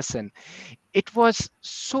about that lesson, it was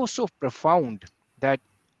so profound that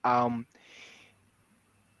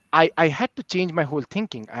I had to change my whole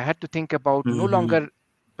thinking. I had to think about no longer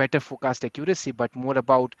better forecast accuracy, but more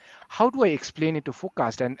about how do I explain it to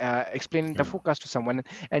forecast, and explain the forecast to someone.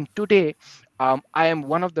 And today, I am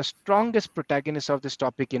one of the strongest protagonists of this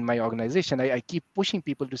topic in my organization. I keep pushing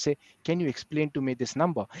people to say, can you explain to me this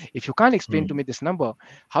number? If you can't explain to me this number,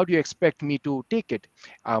 how do you expect me to take it?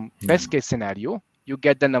 Best case scenario, you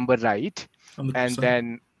get the number right, 100%. and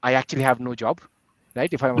then I actually have no job,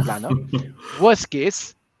 right? If I'm a planner. Worst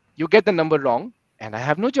case, you get the number wrong, and I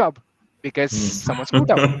have no job because someone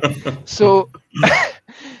screwed up. So,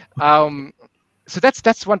 so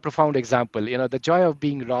that's one profound example. The joy of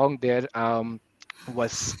being wrong there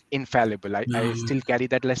was infallible. I still carry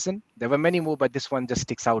that lesson. There were many more, but this one just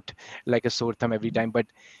sticks out like a sore thumb every time. But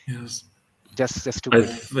yes, just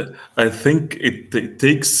to I think it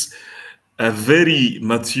takes a very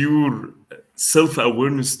mature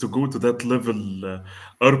self-awareness to go to that level,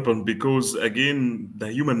 Urban, because again,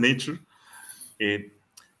 the human nature, it,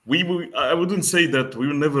 I wouldn't say that we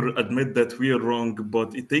will never admit that we are wrong,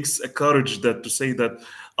 but it takes a courage that to say that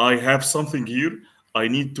I have something here, I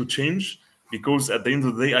need to change, because at the end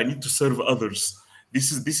of the day, I need to serve others.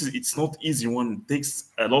 This is it's not easy one. It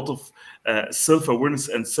takes a lot of self-awareness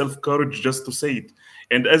and self-courage just to say it.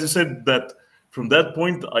 And as you said, that from that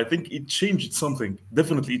point, I think it changed something.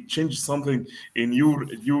 Definitely, it changed something in your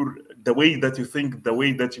the way that you think, the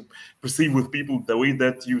way that you perceive with people, the way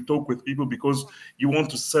that you talk with people, because you want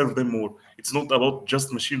to serve them more. It's not about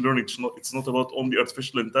just machine learning. It's not about only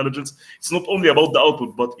artificial intelligence. It's not only about the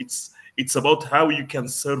output, but it's about how you can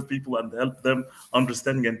serve people and help them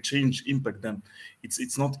understanding and change, impact them.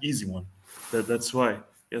 It's not easy one. That's why.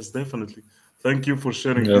 Yes, definitely. Thank you for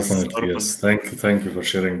sharing this, Definitely, Arpan. yes. Thank you for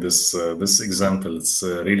sharing this example. It's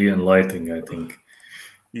really enlightening, I think.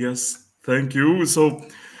 Yes, thank you. So,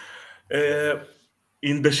 uh,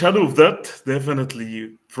 in the shadow of that,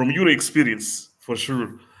 definitely from your experience, for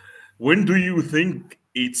sure, when do you think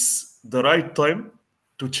it's the right time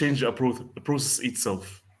to change a process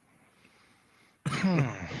itself?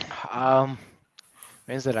 um,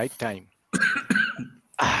 when's the right time?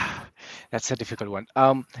 That's a difficult one.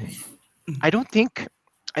 I don't think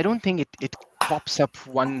it pops up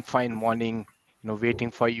one fine morning,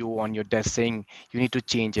 waiting for you on your desk saying you need to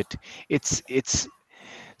change it. It's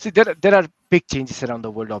See, there are big changes around the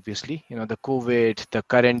world, obviously. The COVID, the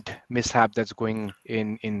current mishap that's going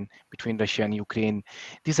in between Russia and Ukraine.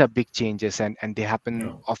 These are big changes, and they happen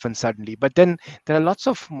Yeah. often suddenly. But then there are lots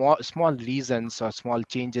of more small reasons or small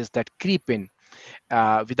changes that creep in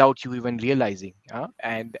without you even realizing.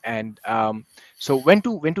 And so when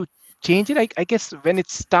to change it, I guess when it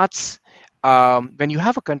starts, when you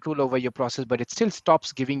have a control over your process, but it still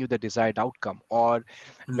stops giving you the desired outcome, or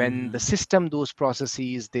when the system, those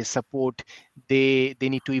processes they support, they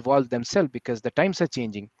need to evolve themselves because the times are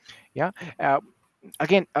changing. Yeah. uh,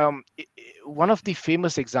 Again, one of the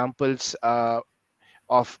famous examples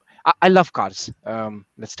of I love cars.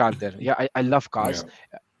 Let's start there. Yeah, I love cars.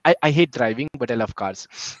 Yeah. I hate driving, but I love cars.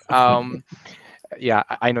 um, yeah,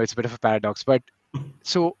 I know it's a bit of a paradox, but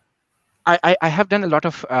so I have done a lot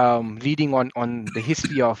of reading on the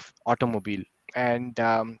history of automobile, and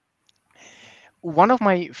one of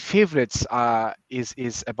my favorites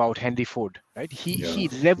is about Henry Ford, right? He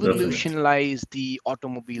Definitely. revolutionized the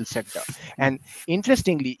automobile sector, and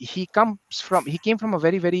interestingly, he came from a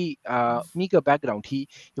very meager background. He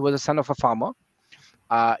was a son of a farmer.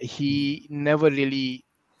 He never really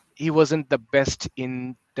he wasn't the best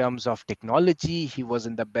in terms of technology. He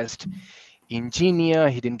wasn't the best engineer.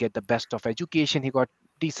 He didn't get the best of education. He got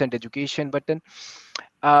decent education, but then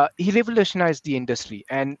he revolutionized the industry,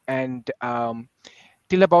 and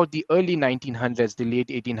till about the early 1900s, the late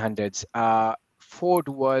 1800s, Ford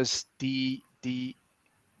was the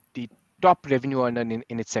top revenue earner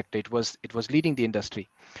in its sector. It was leading the industry,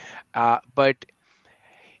 but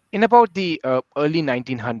in about the early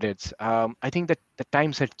 1900s, I think that the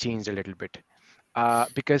times had changed a little bit,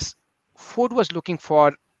 because Ford was looking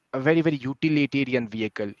for a very utilitarian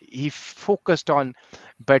vehicle. He focused on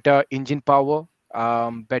better engine power,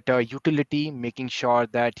 better utility, making sure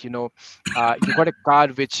that you got a car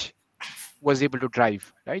which was able to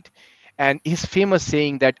drive, right? And his famous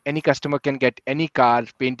saying that any customer can get any car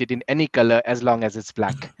painted in any color as long as it's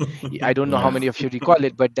black. I don't know how Yeah. many of you recall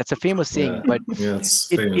it, but that's a famous saying. But Yeah,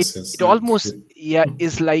 it's it it famous. Yes. it almost, yeah,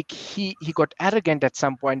 is like he got arrogant at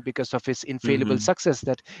some point because of his infallible success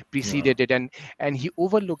that Yeah. preceded it, and he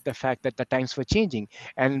overlooked the fact that the times were changing,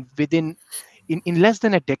 and in less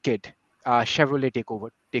than a decade, Chevrolet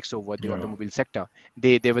takes over the Yeah. automobile sector.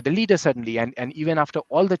 They were the leader suddenly, and even after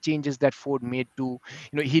all the changes that Ford made to,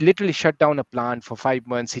 he literally shut down a plant for 5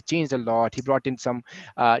 months. He changed a lot. He brought in some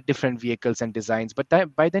different vehicles and designs, but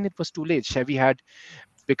by then it was too late. Chevy had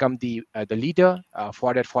become the leader.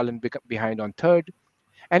 Ford had fallen behind on third,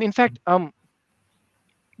 and in fact,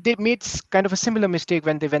 they made kind of a similar mistake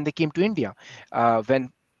when they came to India,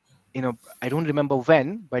 when I don't remember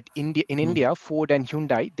when, but India, Ford and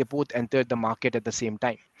Hyundai, they both entered the market at the same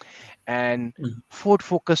time, and Ford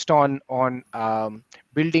focused on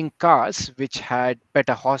building cars which had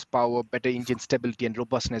better horsepower, better engine stability, and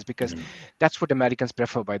robustness, because that's what Americans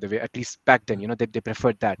prefer, by the way. At least back then, they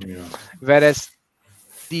preferred that. Yeah. Whereas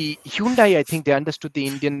the Hyundai, I think they understood the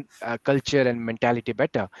Indian culture and mentality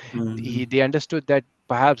better. They understood that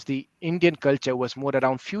perhaps the Indian culture was more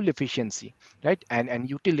around fuel efficiency, right, and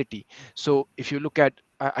utility. So if you look at,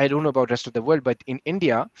 I don't know about rest of the world, but in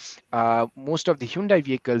India, most of the Hyundai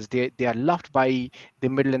vehicles, they are loved by the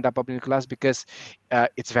middle and the upper middle class because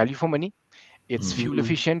it's value for money, it's fuel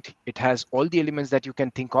efficient, it has all the elements that you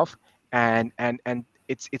can think of, and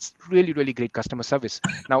it's really great customer service.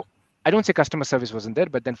 Now, I don't say customer service wasn't there,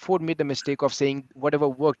 but then Ford made the mistake of saying whatever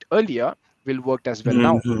worked earlier will work as well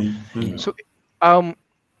now. Yeah. So,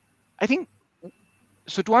 I think,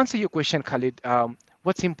 so to answer your question, Khalid,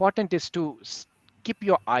 what's important is to keep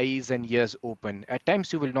your eyes and ears open. At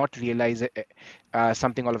times, you will not realize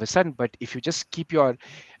something all of a sudden, but if you just keep your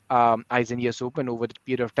eyes and ears open over the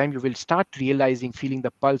period of time, you will start realizing, feeling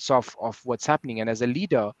the pulse of what's happening. And as a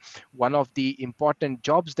leader, one of the important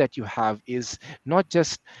jobs that you have is not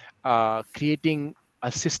just creating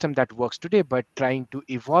a system that works today, but trying to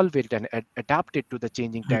evolve it and adapt it to the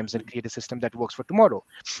changing times and create a system that works for tomorrow.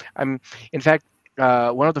 In fact,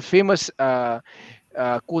 one of the famous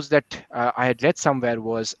quotes that I had read somewhere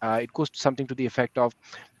was, it goes to something to the effect of,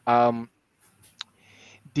 um,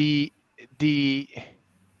 the the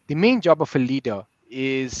the main job of a leader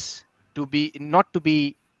is not to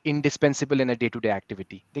be indispensable in a day-to-day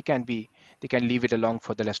activity. They can leave it along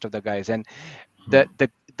for the rest of the guys, and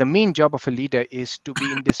the main job of a leader is to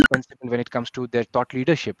be indispensable when it comes to their thought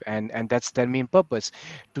leadership, and that's their main purpose,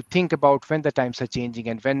 to think about when the times are changing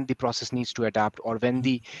and when the process needs to adapt, or when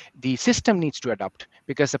the system needs to adapt,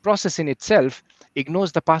 because the process in itself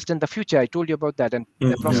ignores the past and the future. I told you about that, and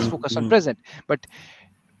the process focus on present. But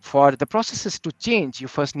for the processes to change, you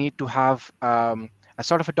first need to have a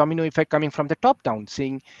sort of a domino effect coming from the top down,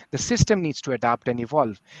 saying the system needs to adapt and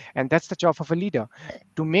evolve. And that's the job of a leader,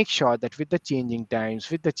 to make sure that with the changing times,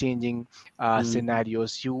 with the changing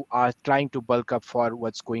scenarios, you are trying to bulk up for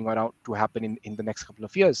what's going around to happen in the next couple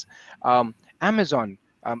of years. Amazon,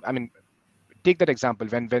 I mean, take that example.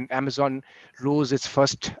 When Amazon rose its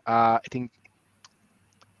first, I think,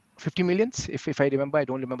 50 millions, if I remember. I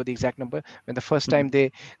don't remember the exact number. When the first time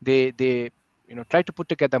they tried to put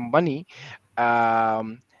together money, Jeff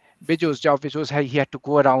Bezos, he had to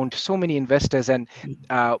go around so many investors, and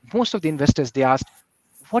most of the investors, they asked,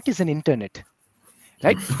 what is an internet?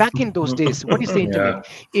 Right? Back in those days, what is the internet?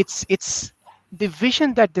 It's the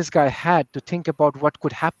vision that this guy had to think about what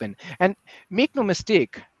could happen. And make no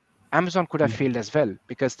mistake, Amazon could have failed as well,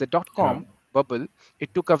 because the dot-com bubble,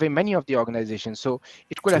 it took away many of the organizations, so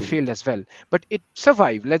it could have failed as well, but it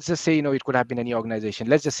survived. Let's just say, it could have been any organization.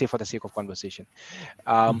 Let's just say, for the sake of conversation,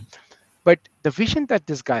 But the vision that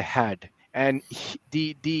this guy had, and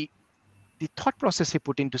the thought process he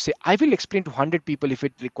put in to say, I will explain to 100 people if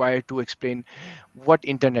it required to explain what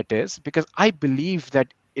internet is, because I believe that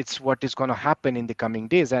it's what is going to happen in the coming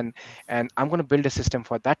days, and I'm going to build a system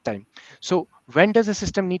for that time. So when does a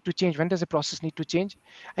system need to change? When does a process need to change?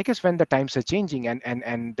 I guess when the times are changing, and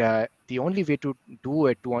the only way to do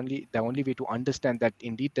it, the only way to understand that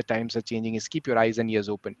indeed the times are changing is keep your eyes and ears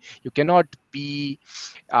open. You cannot be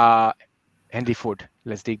Henry Ford.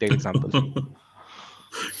 Let's take that example.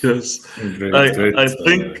 Yes, Great, I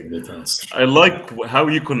think great answer. I like how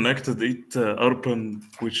you connected it, Arpan,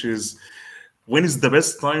 which is when is the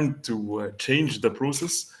best time to change the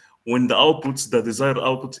process when the desired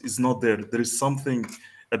output is not there. There is something,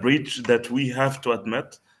 a breach that we have to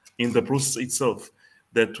admit in the process itself,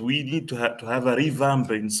 that we need to have a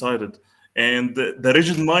revamp inside it. And the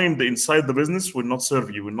rigid mind inside the business will not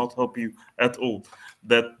serve you, will not help you at all.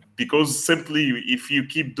 That because simply if you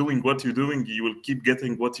keep doing what you're doing, you will keep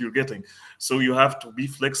getting what you're getting. So you have to be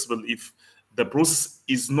flexible. If the process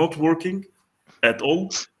is not working at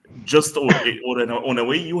all, just or on a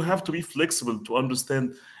way, you have to be flexible to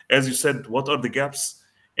understand, as you said, what are the gaps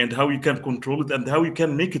and how you can control it and how you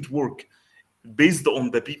can make it work based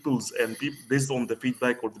on the people's and based on the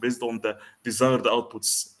feedback or based on the desired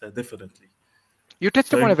outputs. Definitely. You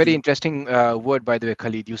touched upon a Thank very you. interesting word, by the way,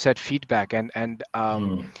 Khalid. You said feedback, and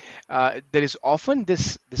there is often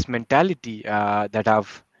this mentality that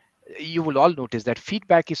you will all notice that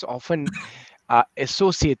feedback is often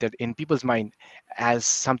associated in people's mind as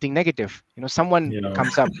something negative. Someone Yeah.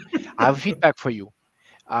 comes up, I have feedback for you.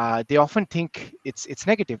 They often think it's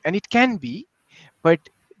negative, and it can be, but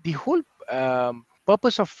the whole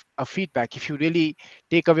purpose of a feedback, if you really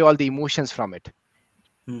take away all the emotions from it,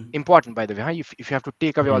 important by the way, huh? If you have to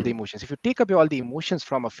take away all the emotions, if you take away all the emotions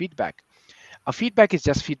from a feedback is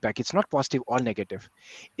just feedback. It's not positive or negative.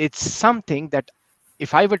 It's something that,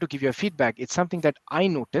 if I were to give you a feedback, it's something that I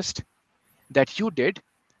noticed that you did,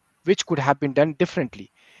 which could have been done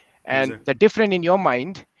differently. And the Exactly. different in your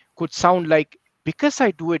mind could sound like, because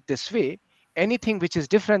I do it this way, anything which is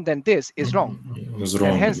different than this is wrong. It was And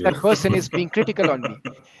wrong. hence Yeah. that person is being critical on me.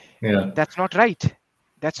 Yeah. That's not right.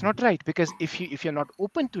 That's not right. Because if you're not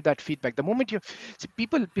open to that feedback, the moment you see,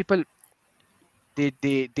 people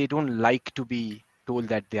they don't like to be told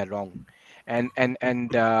that they are wrong, and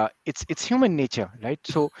it's human nature, right?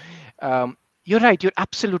 So you're right, you're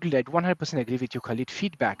absolutely right, 100% agree with you, Khalid.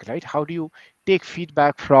 Feedback, right? How do you take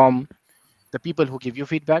feedback from the people who give you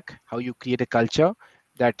feedback? How you create a culture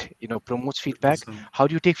that promotes feedback? 100%. How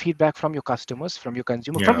do you take feedback from your customers, from your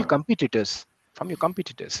consumer, from your Yeah. competitors? From your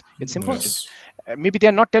competitors, it's important. Yes. Maybe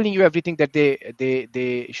they're not telling you everything that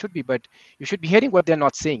they should be, but you should be hearing what they're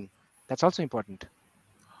not saying. That's also important.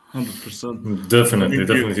 100%. Definitely,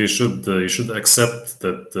 Thank you. definitely. You should accept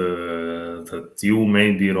that that you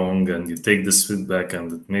may be wrong, and you take this feedback,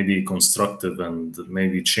 and it may be constructive, and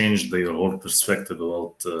maybe change your whole perspective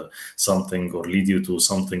about something, or lead you to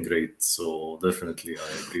something great. So definitely, I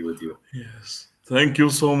agree with you. Yes. Thank you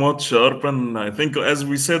so much, Arpan. I think, as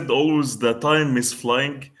we said, always the time is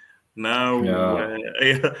flying. Now, Yeah.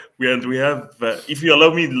 we have, if you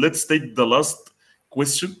allow me, let's take the last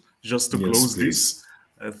question just to Yes, close please. this.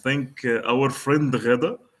 I think our friend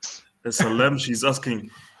Ghada Salam, she's asking,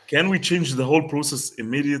 can we change the whole process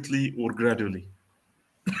immediately or gradually?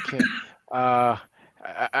 Okay.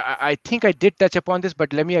 I think I did touch upon this,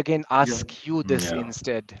 but let me again Yeah. ask you this Yeah.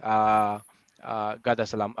 instead, Gada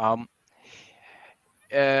Salam.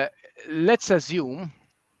 Uh, let's assume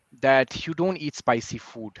that you don't eat spicy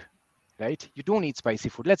food, right? You don't eat spicy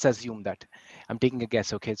food. Let's assume that. I'm taking a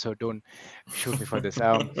guess, okay? So don't shoot me for this.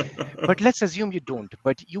 But let's assume you don't,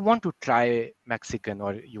 but you want to try Mexican,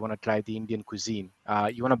 or you want to try the Indian cuisine.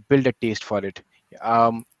 You want to build a taste for it.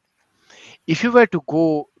 Um, if you were to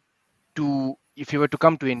go if you were to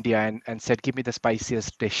come to India and said, give me the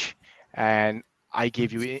spiciest dish, and I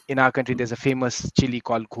gave you, in our country, there's a famous chili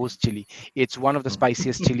called ghost chili. It's one of the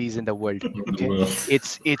spiciest chilies in the world. Okay. Well,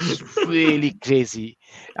 It's really crazy.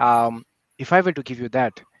 Um, if I were to give you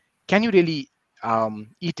that, can you really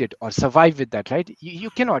eat it or survive with that, right? You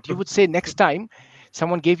cannot. You would say, next time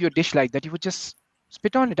someone gave you a dish like that, you would just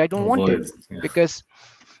spit on it. I don't want it, avoid. Yeah. because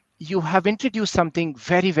you have introduced something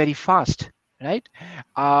very, very fast, right?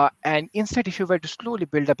 And instead, if you were to slowly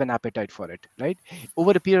build up an appetite for it, right,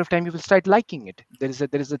 over a period of time, you will start liking it. There is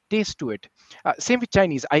a taste to it. Same with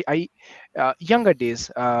Chinese. I younger days,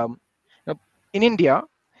 uh, in India,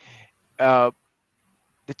 uh,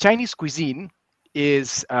 the Chinese cuisine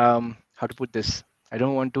is, how to put this? I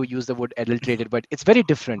don't want to use the word adulterated, but it's very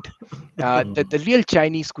different. The real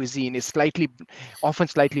Chinese cuisine is often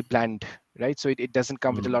slightly bland, right? So it doesn't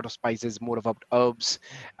come with a lot of spices, more about herbs,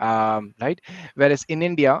 right? Whereas in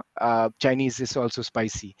India, Chinese is also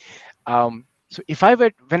spicy. So if I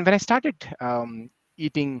were, when I started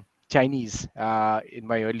eating Chinese in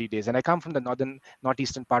my early days, and I come from the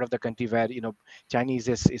northeastern part of the country where Chinese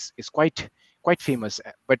is quite famous,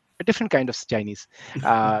 but a different kind of Chinese.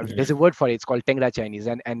 There's a word for it. It's called Tengra Chinese,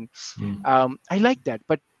 and I like that.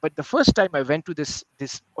 But the first time I went to this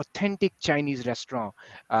authentic Chinese restaurant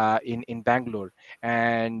in Bangalore,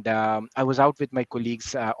 and I was out with my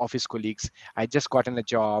colleagues, office colleagues. I just gotten a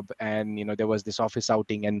job, and there was this office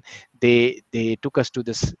outing, and they took us to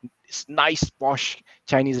this nice posh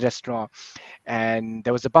Chinese restaurant, and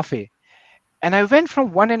there was a buffet. And I went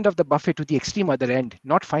from one end of the buffet to the extreme other end,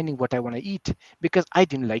 not finding what I want to eat because I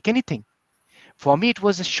didn't like anything. For me, it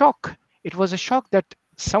was a shock. It was a shock that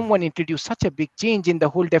someone introduced such a big change in the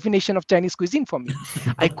whole definition of Chinese cuisine for me.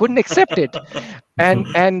 I couldn't accept it.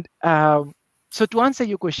 And so to answer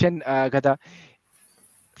your question, Gada,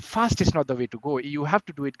 fast is not the way to go. You have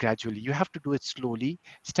to do it gradually. You have to do it slowly,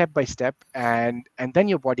 step by step, and then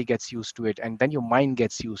your body gets used to it, and then your mind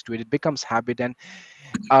gets used to it. It becomes habit. And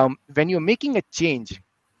when you're making a change,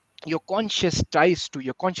 your conscious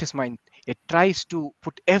mind, it tries to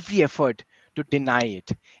put every effort to deny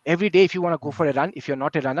it. Every day, if you want to go for a run, if you're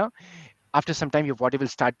not a runner, after some time, your body will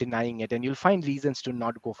start denying it, and you'll find reasons to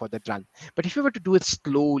not go for that run. But if you were to do it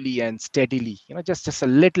slowly and steadily, just a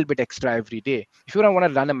little bit extra every day. If you don't want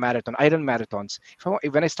to run a marathon, I run marathons.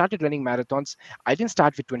 When I started running marathons, I didn't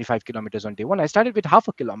start with 25 kilometers on day one. I started with half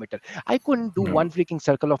a kilometer. I couldn't do one freaking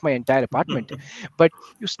circle of my entire apartment. But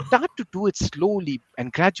you start to do it slowly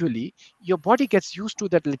and gradually, your body gets used to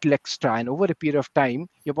that little extra, and over a period of time,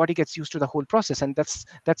 your body gets used to the whole process. And that's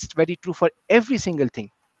very true for every single thing.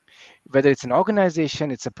 Whether it's an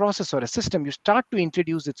organization, it's a process or a system, you start to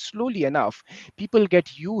introduce it slowly enough, people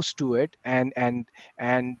get used to it, and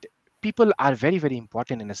people are very, very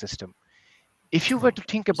important in a system. If you were to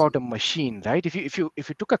think about a machine, right? If you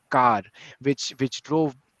took a car which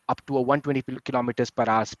drove up to a 120 kilometers per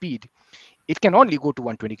hour speed, it can only go to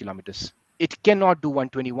 120 kilometers. It cannot do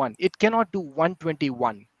 121. It cannot do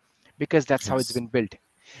 121 because that's how it's been built.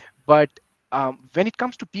 But when it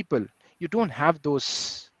comes to people, you don't have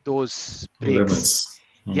those breaks. Limits.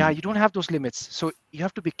 Yeah, you don't have those limits. So you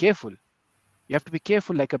have to be careful. You have to be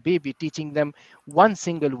careful like a baby, teaching them one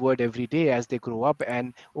single word every day as they grow up.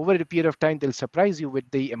 And over a period of time, they'll surprise you with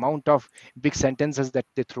the amount of big sentences that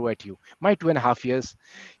they throw at you. My 2.5 years,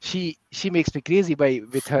 she makes me crazy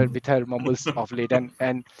with her mumbles of late.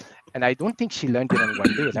 And I don't think she learned it on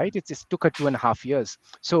one day, right? It just took her 2.5 years.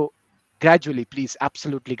 So gradually, please,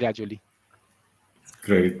 absolutely gradually.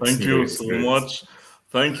 Great. Thank you so much.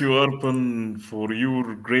 Thank you, Arpan, for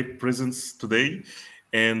your great presence today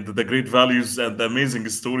and the great values and the amazing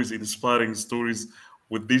stories, inspiring stories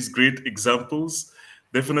with these great examples.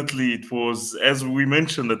 Definitely, it was, as we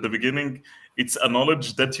mentioned at the beginning, it's a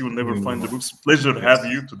knowledge that you will never find the books. Pleasure to have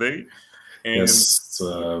you today. And yes, it's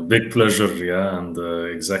a big pleasure, yeah, and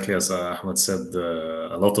exactly as Ahmed said,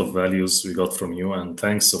 a lot of values we got from you, and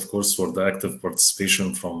thanks, of course, for the active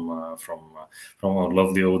participation from our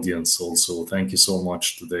lovely audience. Also, thank you so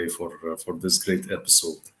much today for this great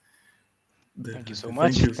episode. Thank you so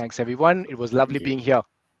much. Thanks, everyone. It was lovely being here.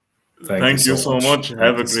 Thank you so much.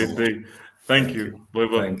 Have a great day. Thank you. Bye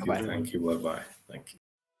bye. Thank you. Bye bye. Thank you.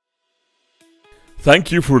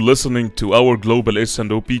 Thank you for listening to our Global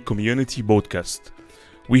S&OP Community podcast.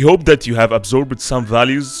 We hope that you have absorbed some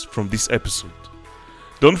values from this episode.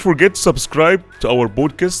 Don't forget to subscribe to our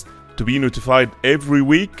podcast to be notified every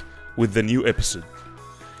week with the new episode.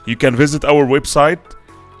 You can visit our website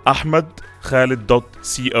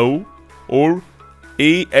ahmedkhaled.co or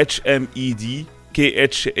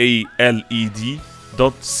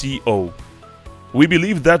ahmedkhaled.co. We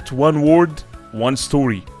believe that one word, one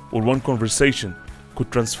story, or one conversation could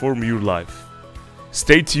transform your life.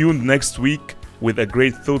 Stay tuned next week with a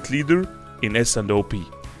great thought leader in S&OP.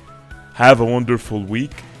 Have a wonderful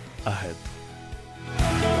week ahead.